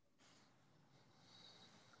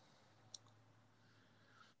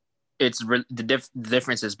 The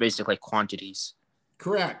difference is basically quantities.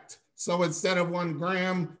 Correct. So instead of 1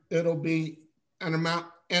 gram, it'll be an amount,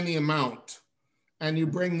 any amount. And you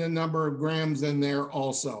bring the number of grams in there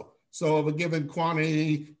also. So of a given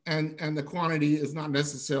quantity, and the quantity is not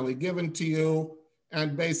necessarily given to you.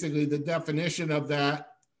 And basically the definition of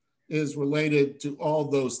that is related to all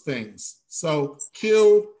those things. So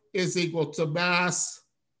Q is equal to mass.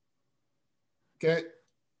 Okay.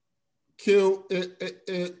 Q,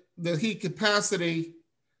 the heat capacity,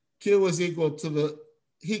 Q is equal to the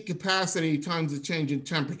heat capacity times the change in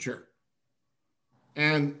temperature.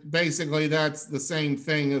 And basically that's the same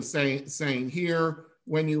thing as saying here,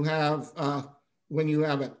 when you have a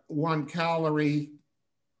 1 calorie,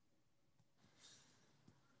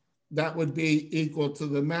 that would be equal to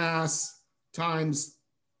the mass times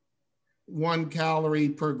 1 calorie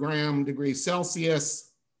per gram degree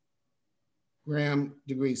Celsius,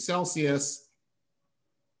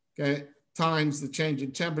 okay, times the change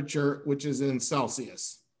in temperature, which is in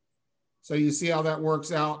Celsius. So you see how that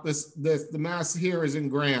works out? The mass here is in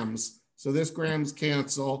grams. So this grams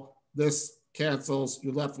cancel, this cancels,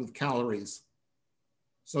 you're left with calories.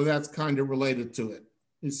 So that's kind of related to it.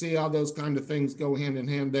 You see how those kind of things go hand in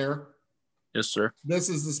hand there? Yes, sir. This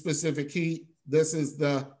is the specific heat. This is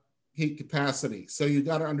the heat capacity. So you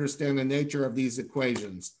got to understand the nature of these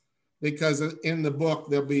equations. because in the book,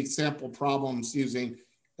 there'll be sample problems using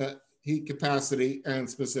heat capacity and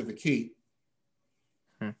specific heat.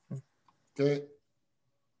 Okay.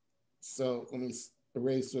 So let me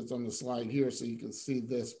erase what's on the slide here so you can see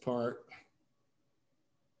this part.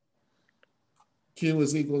 Q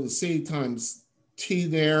is equal to C times T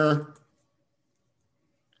there.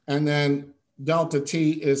 And then delta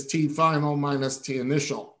T is T final minus T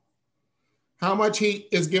initial. How much heat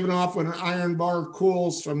is given off when an iron bar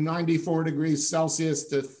cools from 94 degrees Celsius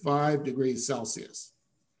to 5 degrees Celsius?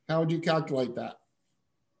 How would you calculate that?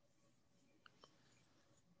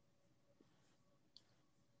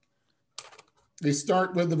 They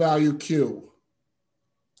start with the value Q.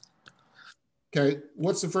 Okay,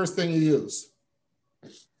 what's the first thing you use?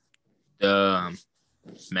 The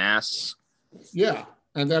mass. Yeah,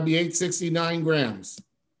 and that'd be 869 grams.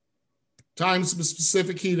 Times the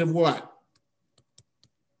specific heat of what?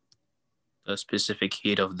 The specific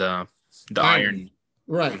heat of the iron.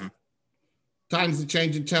 Right. Mm-hmm. Times the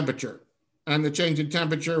change in temperature. And the change in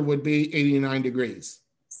temperature would be 89 degrees.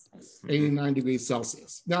 89 degrees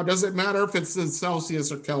Celsius. Now, does it matter if it's in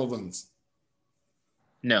Celsius or kelvins?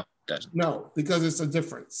 No, it doesn't. No, because it's a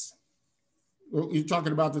difference. You're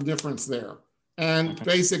talking about the difference there. And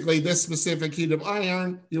basically, this specific heat of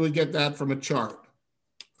iron, you would get that from a chart.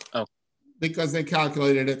 Oh. Because they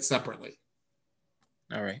calculated it separately.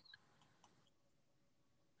 All right.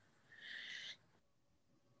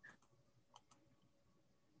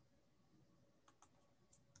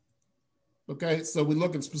 Okay, so we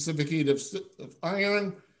look at specific heat of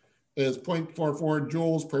iron is 0.44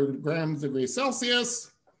 joules per gram degree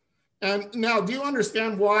Celsius. And now, do you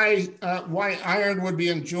understand why iron would be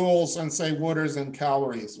in joules and say water's in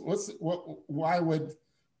calories? Why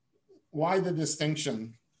the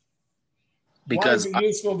distinction? Because why is it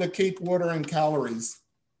useful to keep water in calories?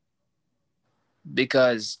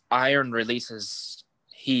 Because iron releases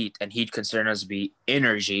heat, and heat considers to be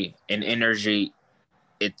energy, and energy,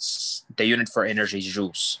 it's the unit for energy is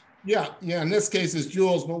joules. Yeah, in this case it's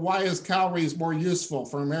joules, but why is calories more useful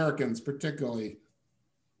for Americans particularly?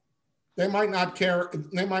 They might not care.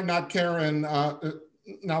 They might not care. And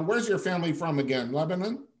now, where's your family from again?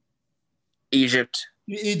 Lebanon? Egypt.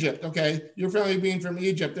 Egypt. Okay, your family being from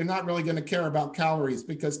Egypt, they're not really going to care about calories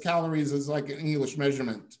because calories is like an English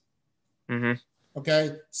measurement. Mm-hmm.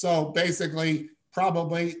 Okay, so basically,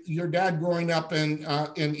 probably your dad growing up in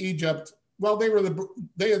Egypt. Well, they are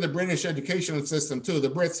the British education system too. The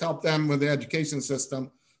Brits helped them with the education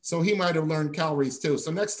system, so he might have learned calories too.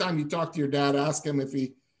 So next time you talk to your dad, ask him if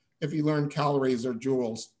he learned calories or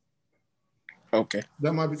joules. Okay.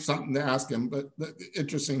 That might be something to ask him, but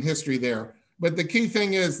interesting history there. But the key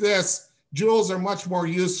thing is this: joules are much more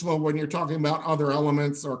useful when you're talking about other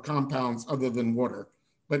elements or compounds other than water.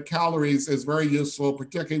 But calories is very useful,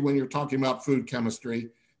 particularly when you're talking about food chemistry,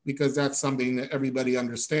 because that's something that everybody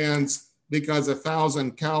understands. Because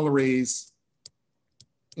 1,000 calories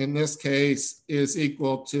in this case is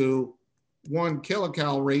equal to 1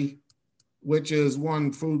 kilocalorie, which is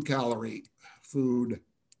 1 food calorie.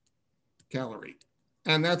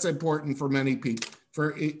 And that's important for many people,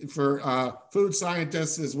 for food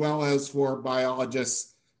scientists, as well as for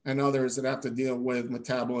biologists and others that have to deal with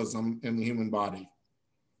metabolism in the human body,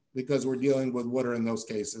 because we're dealing with water in those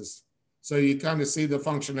cases. So you kind of see the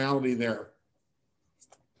functionality there.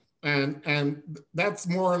 And that's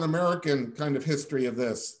more an American kind of history of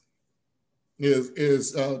this,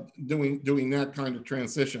 is doing that kind of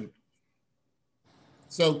transition.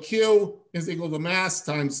 So Q is equal to mass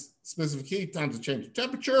times specific heat times the change in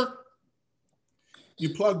temperature.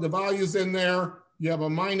 You plug the values in there. You have a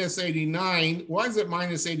minus 89. Why is it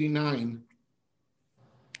minus 89?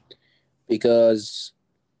 Because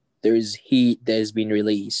there is heat that is being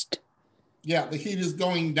released. Yeah, the heat is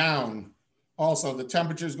going down. Also, the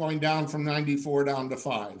temperature is going down from 94 down to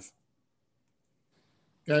 5.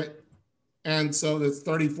 Okay, and so that's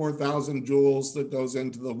 34,000 joules that goes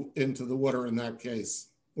into the water in that case,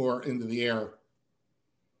 or into the air.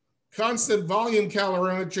 Constant volume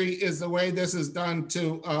calorimetry is the way this is done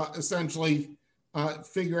to essentially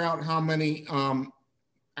figure out how many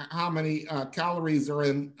calories are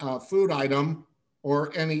in a food item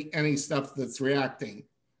or any stuff that's reacting.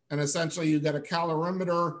 And essentially, you get a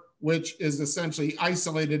calorimeter, which is essentially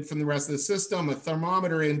isolated from the rest of the system, a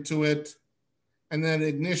thermometer into it, and then an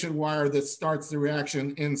ignition wire that starts the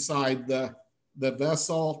reaction inside the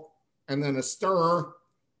vessel, and then a stirrer.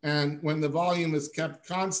 And when the volume is kept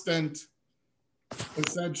constant,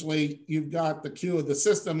 essentially you've got the Q of the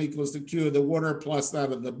system equals the Q of the water plus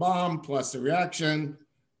that of the bomb plus the reaction,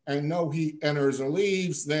 and no heat enters or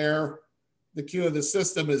leaves there. The Q of the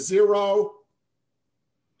system is 0.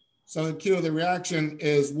 So the Q of the reaction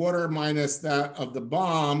is water minus that of the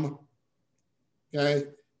bomb, okay?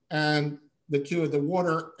 And the Q of the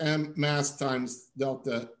water, M mass times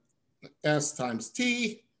delta S times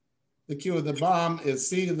T. The Q of the bomb is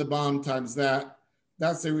C of the bomb times that.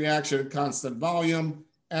 That's the reaction at constant volume.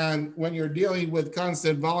 And when you're dealing with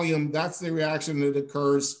constant volume, that's the reaction that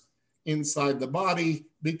occurs inside the body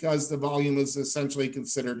because the volume is essentially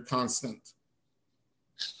considered constant.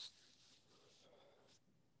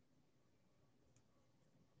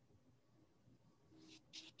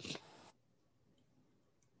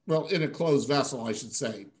 Well, in a closed vessel, I should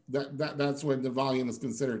say. That's when the volume is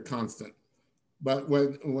considered constant. But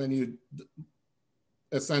when you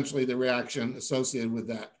essentially the reaction associated with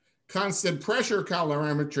that. Constant pressure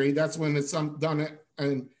calorimetry, that's when it's done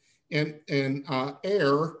in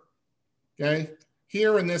air, okay?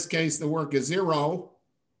 Here in this case, the work is 0.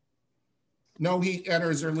 No heat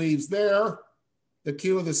enters or leaves there. The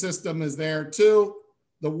Q of the system is there too.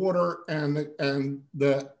 The water and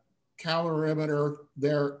the calorimeter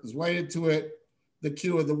there is weighted to it. The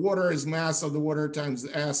Q of the water is mass of the water times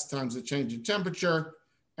the S times the change in temperature.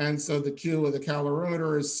 And so the Q of the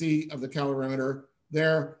calorimeter is C of the calorimeter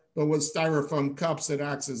there. But with styrofoam cups, it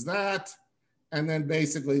acts as that. And then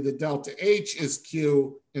basically the delta H is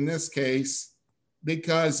Q in this case,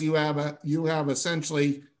 because you have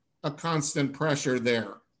essentially a constant pressure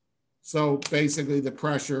there. So basically the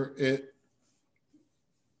pressure,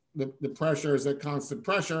 the pressure is a constant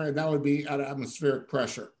pressure, and that would be at atmospheric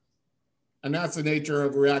pressure. And that's the nature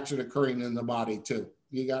of reaction occurring in the body too.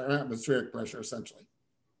 You got atmospheric pressure essentially.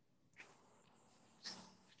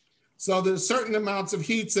 So there's certain amounts of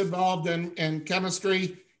heats involved in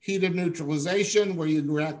chemistry. Heat of neutralization, where you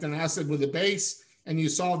react an acid with a base, and you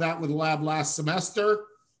saw that with lab last semester,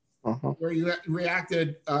 where you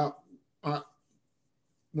reacted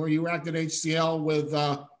HCl with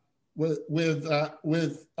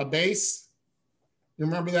a base. You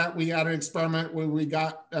remember that we had an experiment where we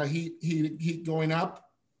got heat going up?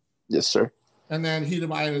 Yes, sir. And then heat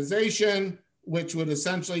of ionization, which would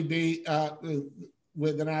essentially be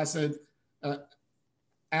with an acid,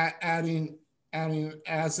 adding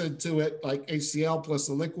acid to it, like HCl plus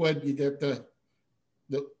a liquid, you get the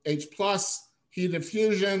H plus. Heat of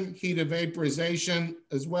fusion, heat of vaporization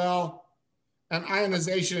as well. And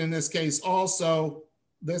ionization in this case also,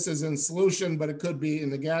 this is in solution, but it could be in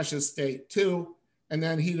the gaseous state too. And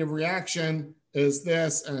then heat of reaction is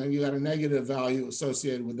this, and you got a negative value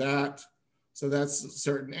associated with that. So that's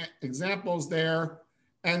certain examples there.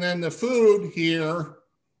 And then the food here,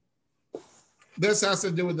 this has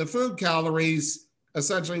to do with the food calories.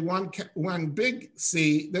 Essentially one big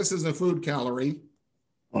C, this is a food calorie.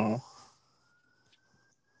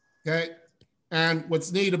 Okay, and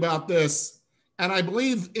what's neat about this, and I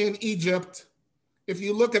believe in Egypt, if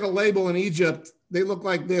you look at a label in Egypt, they look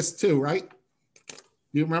like this too, right?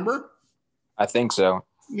 You remember? I think so.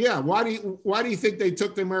 Yeah, why do you think they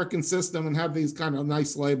took the American system and have these kind of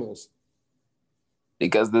nice labels?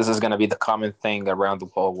 Because this is going to be the common thing around the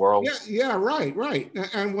whole world. Yeah, right.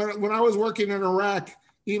 And when I was working in Iraq,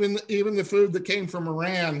 even the food that came from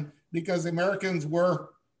Iran, because the Americans were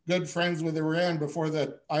good friends with Iran before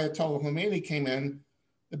the Ayatollah Khomeini came in,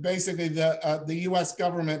 basically the U.S.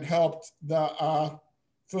 government helped the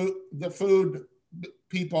food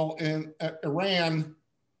people in Iran,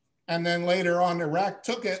 and then later on Iraq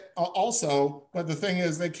took it also. But the thing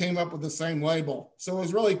is, they came up with the same label, so it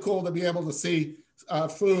was really cool to be able to see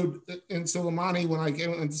food in Soleimani. When I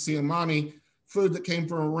came in to see Amani, food that came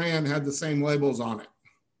from Iran had the same labels on it.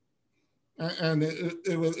 And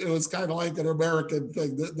it was kind of like an American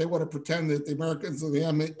thing. They want to pretend that the Americans are the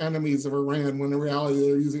enemies of Iran, when in reality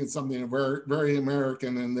they're using something very, very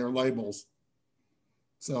American in their labels.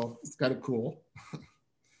 So it's kind of cool.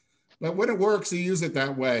 But when it works, you use it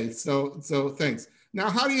that way. So thanks. Now,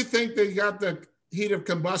 how do you think they got the heat of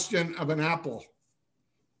combustion of an apple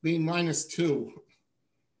being -2?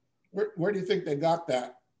 Where do you think they got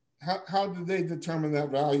that? How did they determine that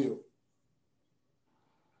value?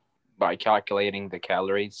 By calculating the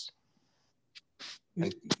calories.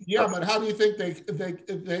 Yeah, but how do you think they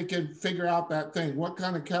could figure out that thing? What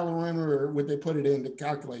kind of calorimeter would they put it in to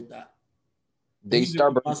calculate that? They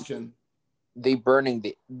start burning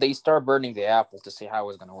the apple to see how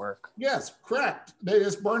it's going to work. Yes, correct. They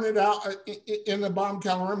just burn it out in the bomb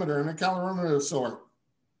calorimeter, in a calorimeter sort.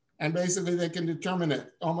 And basically they can determine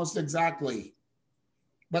it almost exactly.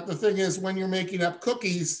 But the thing is, when you're making up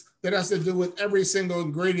cookies, that has to do with every single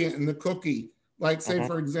ingredient in the cookie. Like say,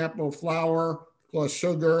 for example, flour plus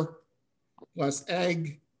sugar plus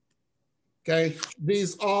egg. Okay,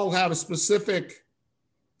 these all have specific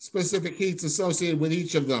heats associated with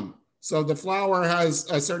each of them. So the flour has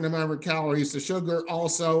a certain amount of calories, the sugar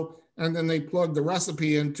also, and then they plug the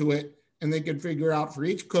recipe into it and they can figure out for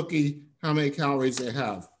each cookie how many calories they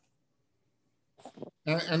have.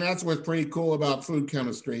 And that's what's pretty cool about food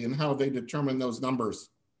chemistry and how they determine those numbers.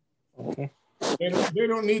 Okay. They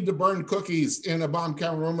don't need to burn cookies in a bomb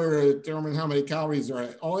count room to determine how many calories are in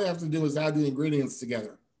it. All they have to do is add the ingredients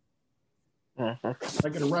together.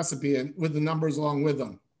 Like in a recipe and with the numbers along with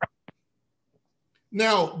them.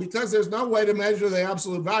 Now, because there's no way to measure the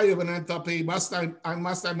absolute value of an enthalpy, must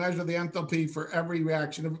I measure the enthalpy for every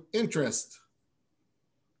reaction of interest?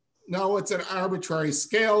 No, it's an arbitrary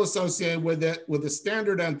scale associated with it, with the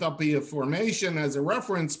standard enthalpy of formation as a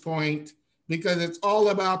reference point, because it's all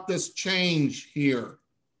about this change here.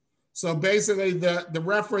 So basically the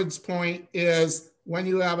reference point is when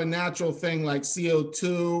you have a natural thing like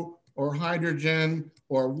CO2 or hydrogen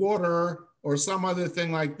or water or some other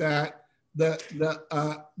thing like that, the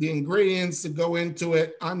ingredients that go into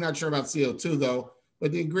it, I'm not sure about CO2 though,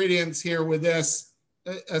 but the ingredients here with this,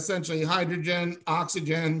 essentially hydrogen,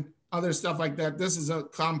 oxygen, other stuff like that. This is a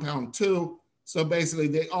compound too. So basically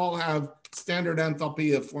they all have standard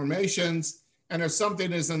enthalpy of formations. And if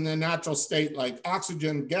something is in the natural state like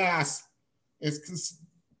oxygen gas, it's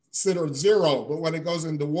considered zero, but when it goes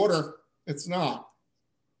into water, it's not.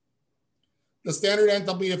 The standard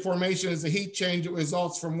enthalpy of formation is a heat change that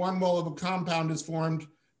results from 1 mole of a compound is formed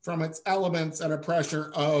from its elements at a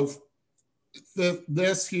pressure of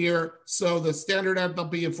this here. So the standard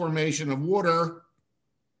enthalpy of formation of water,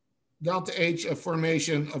 delta H of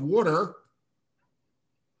formation of water,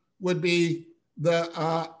 would be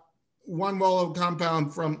the 1 mole of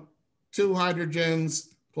compound from 2 hydrogens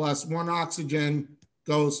plus 1 oxygen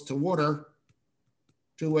goes to water,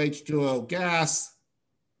 2H2O gas.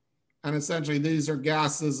 And essentially these are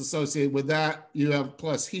gases associated with that. You have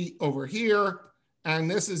plus heat over here. And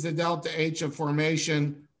this is the delta H of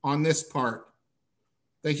formation on this part.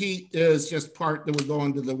 The heat is just part that would go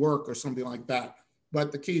into the work or something like that.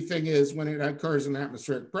 But the key thing is when it occurs in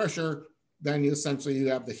atmospheric pressure, then you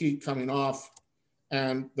have the heat coming off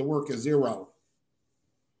and the work is zero.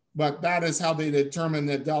 But that is how they determine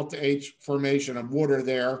the delta H formation of water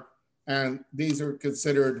there. And these are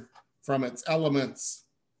considered from its elements.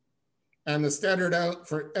 And the standard out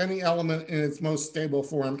for any element in its most stable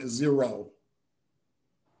form is 0.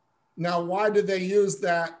 Now, why do they use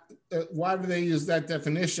that? Why do they use that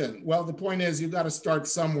definition? Well, the point is you've got to start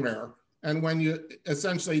somewhere. And when you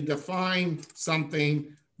essentially define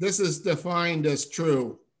something, this is defined as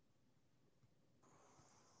true.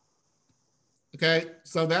 Okay,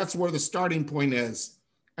 so that's where the starting point is.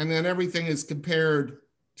 And then everything is compared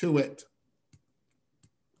to it.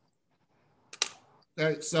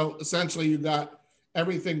 Okay, so essentially you got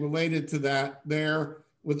everything related to that there.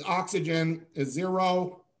 With oxygen is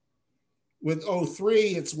 0. With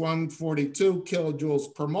O3, it's 142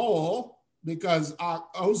 kilojoules per mole because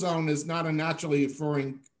ozone is not a naturally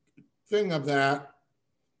occurring thing of that.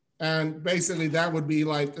 And basically that would be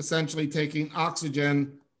like essentially taking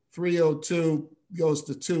oxygen, 3O2 goes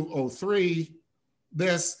to 2O3.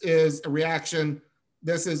 This is a reaction.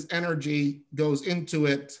 This is energy goes into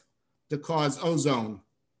it to cause ozone.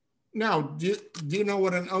 Now, do you know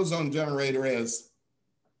what an ozone generator is?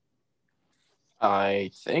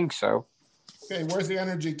 I think so. Okay, where's the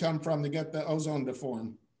energy come from to get the ozone to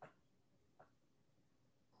form?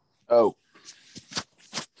 Oh.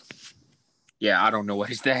 Yeah, I don't know what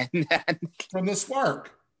is that. From the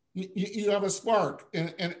spark. You have a spark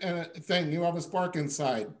in a thing. You have a spark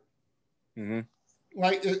inside. Mm-hmm.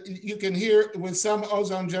 Like you can hear with some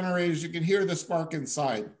ozone generators, you can hear the spark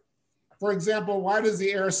inside. For example, why does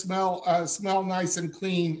the air smell nice and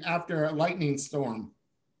clean after a lightning storm?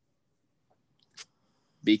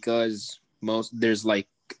 Because there's like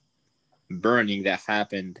burning that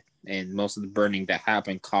happened, and most of the burning that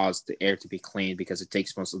happened caused the air to be clean because it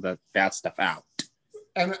takes most of the bad stuff out.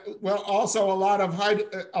 And well, also a lot of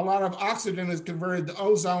oxygen is converted to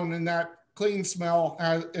ozone, and that clean smell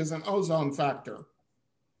is an ozone factor.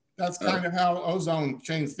 That's kind of how ozone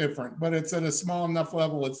changes different, but it's at a small enough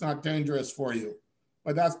level it's not dangerous for you.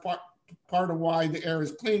 But that's part of why the air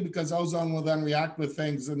is clean, because ozone will then react with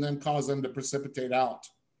things and then cause them to precipitate out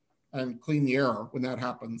and clean the air when that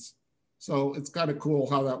happens. So it's kind of cool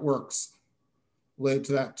how that works related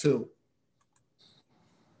to that too.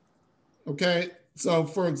 Okay, so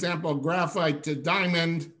for example, graphite to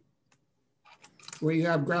diamond, we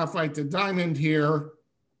have graphite to diamond here,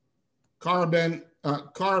 carbon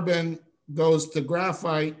goes to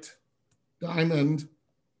graphite, diamond,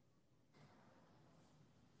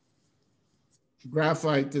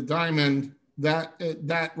 graphite to diamond,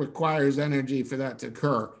 that requires energy for that to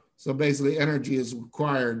occur. So basically energy is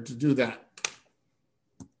required to do that.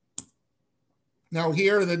 Now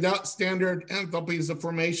here are the standard enthalpies of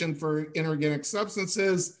formation for inorganic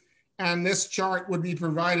substances. And this chart would be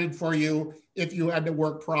provided for you if you had to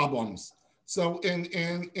work problems. So in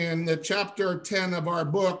the chapter 10 of our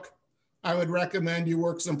book, I would recommend you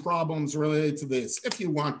work some problems related to this if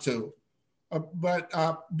you want to. But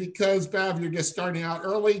because, Bav, you're just starting out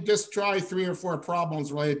early, just try 3 or 4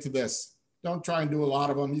 problems related to this. Don't try and do a lot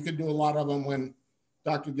of them. You can do a lot of them when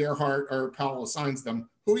Dr. Gerhardt or Powell assigns them.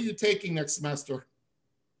 Who are you taking next semester?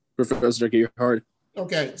 Professor Gerhardt.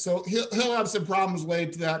 Okay, so he'll have some problems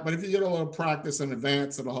related to that, but if you get a little practice in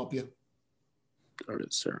advance, it'll help you. All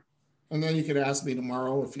right, sir. And then you could ask me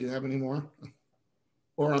tomorrow if you have any more.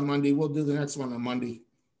 Or on Monday. We'll do the next one on Monday.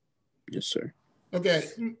 Yes, sir. Okay,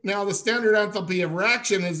 now the standard enthalpy of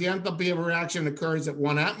reaction is the enthalpy of a reaction occurs at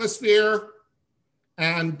 1 atmosphere.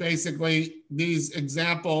 And basically, these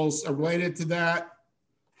examples are related to that.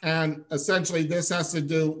 And essentially, this has to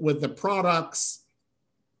do with the products,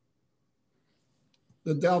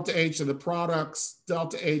 the delta H of the products,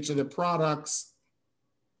 delta H of the products,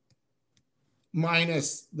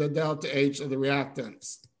 minus the delta H of the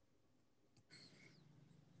reactants.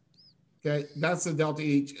 Okay, that's the delta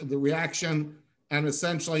H of the reaction. And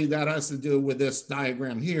essentially, that has to do with this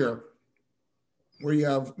diagram here, where you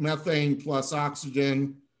have methane plus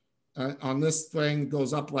oxygen on this thing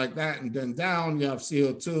goes up like that and then down. You have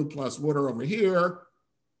CO2 plus water over here.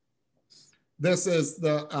 This is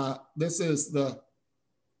the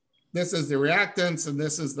reactants and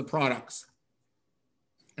this is the products.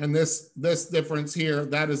 And this difference here,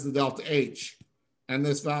 that is the delta H. And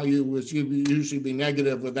this value would usually be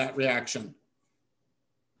negative with that reaction.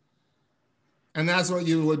 And that's what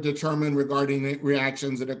you would determine regarding the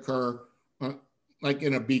reactions that occur like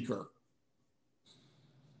in a beaker.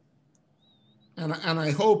 And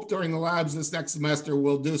I hope during the labs this next semester,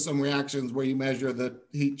 we'll do some reactions where you measure the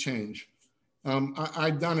heat change.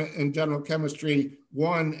 I've done it in general chemistry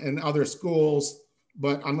 1 in other schools,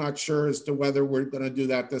 but I'm not sure as to whether we're going to do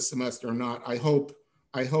that this semester or not. I hope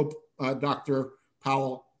Dr.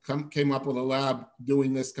 Powell came up with a lab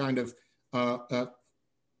doing this kind of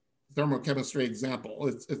thermochemistry example.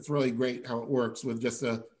 It's really great how it works with just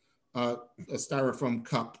a styrofoam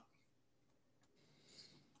cup.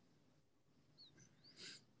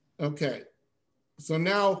 Okay, so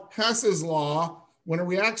now Hess's law, when a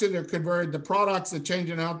reaction are converted to products, the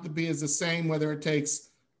change in enthalpy is the same whether it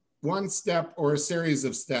takes 1 step or a series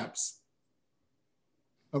of steps.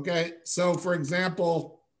 Okay, so for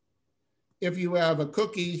example, if you have a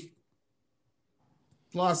cookie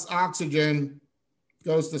plus oxygen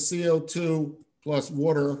goes to CO2 plus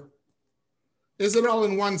water, is it all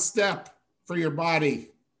in 1 step for your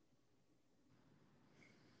body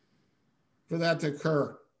for that to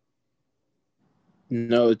occur?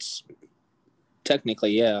 No, it's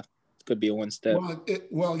technically, yeah. It could be a 1 step.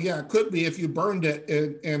 Well, yeah, it could be if you burned it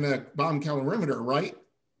in a bomb calorimeter, right?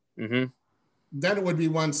 Mm-hmm. Then it would be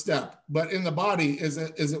 1 step. But in the body, is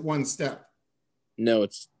it 1 step? No,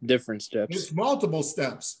 it's different steps. It's multiple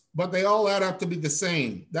steps, but they all add up to be the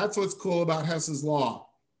same. That's what's cool about Hess's law.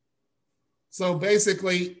 So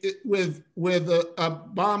basically, with a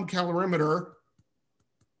bomb calorimeter,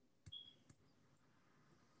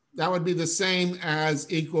 that would be the same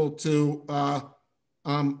as equal to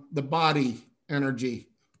the body energy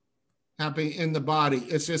happening in the body.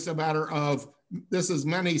 It's just a matter of, this is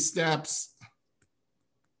many steps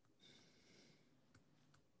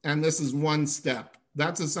and this is 1 step.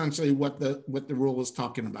 That's essentially what the rule is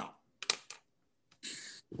talking about.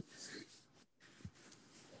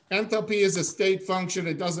 Enthalpy is a state function.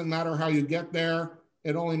 It doesn't matter how you get there.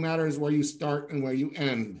 It only matters where you start and where you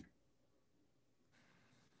end.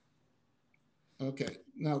 Okay,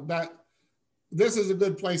 now this is a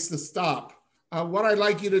good place to stop. What I'd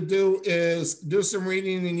like you to do is do some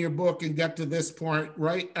reading in your book and get to this point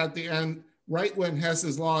right at the end, right when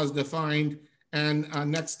Hess's law is defined. And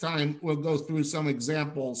next time we'll go through some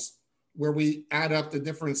examples where we add up the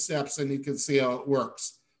different steps and you can see how it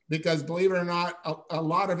works. Because believe it or not, a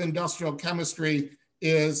lot of industrial chemistry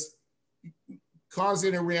is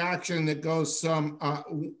causing a reaction that goes from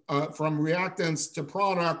reactants to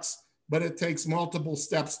products, but it takes multiple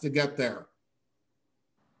steps to get there.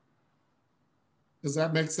 Does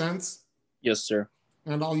that make sense? Yes, sir.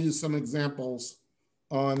 And I'll use some examples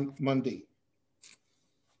on Monday.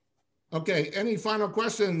 Okay, any final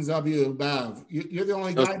questions of you, Bav? You're the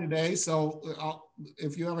only guy today, so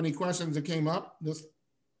if you have any questions that came up, just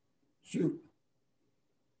shoot.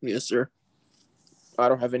 Yes, sir. I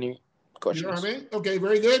don't have any questions. You know what I mean? Okay,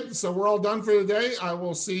 very good. So we're all done for today. I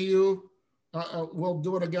will see you we'll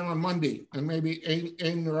do it again on Monday, and maybe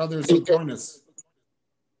Aiden or others will join us.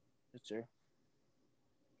 Yes, sir.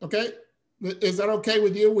 Okay, is that okay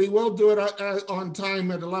with you? We will do it on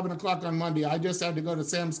time at 11 o'clock on Monday. I just had to go to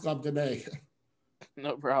Sam's Club today.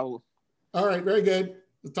 No problem. All right, very good.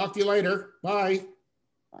 We'll talk to you later. Bye.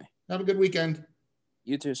 Bye. Have a good weekend.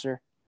 You too, sir.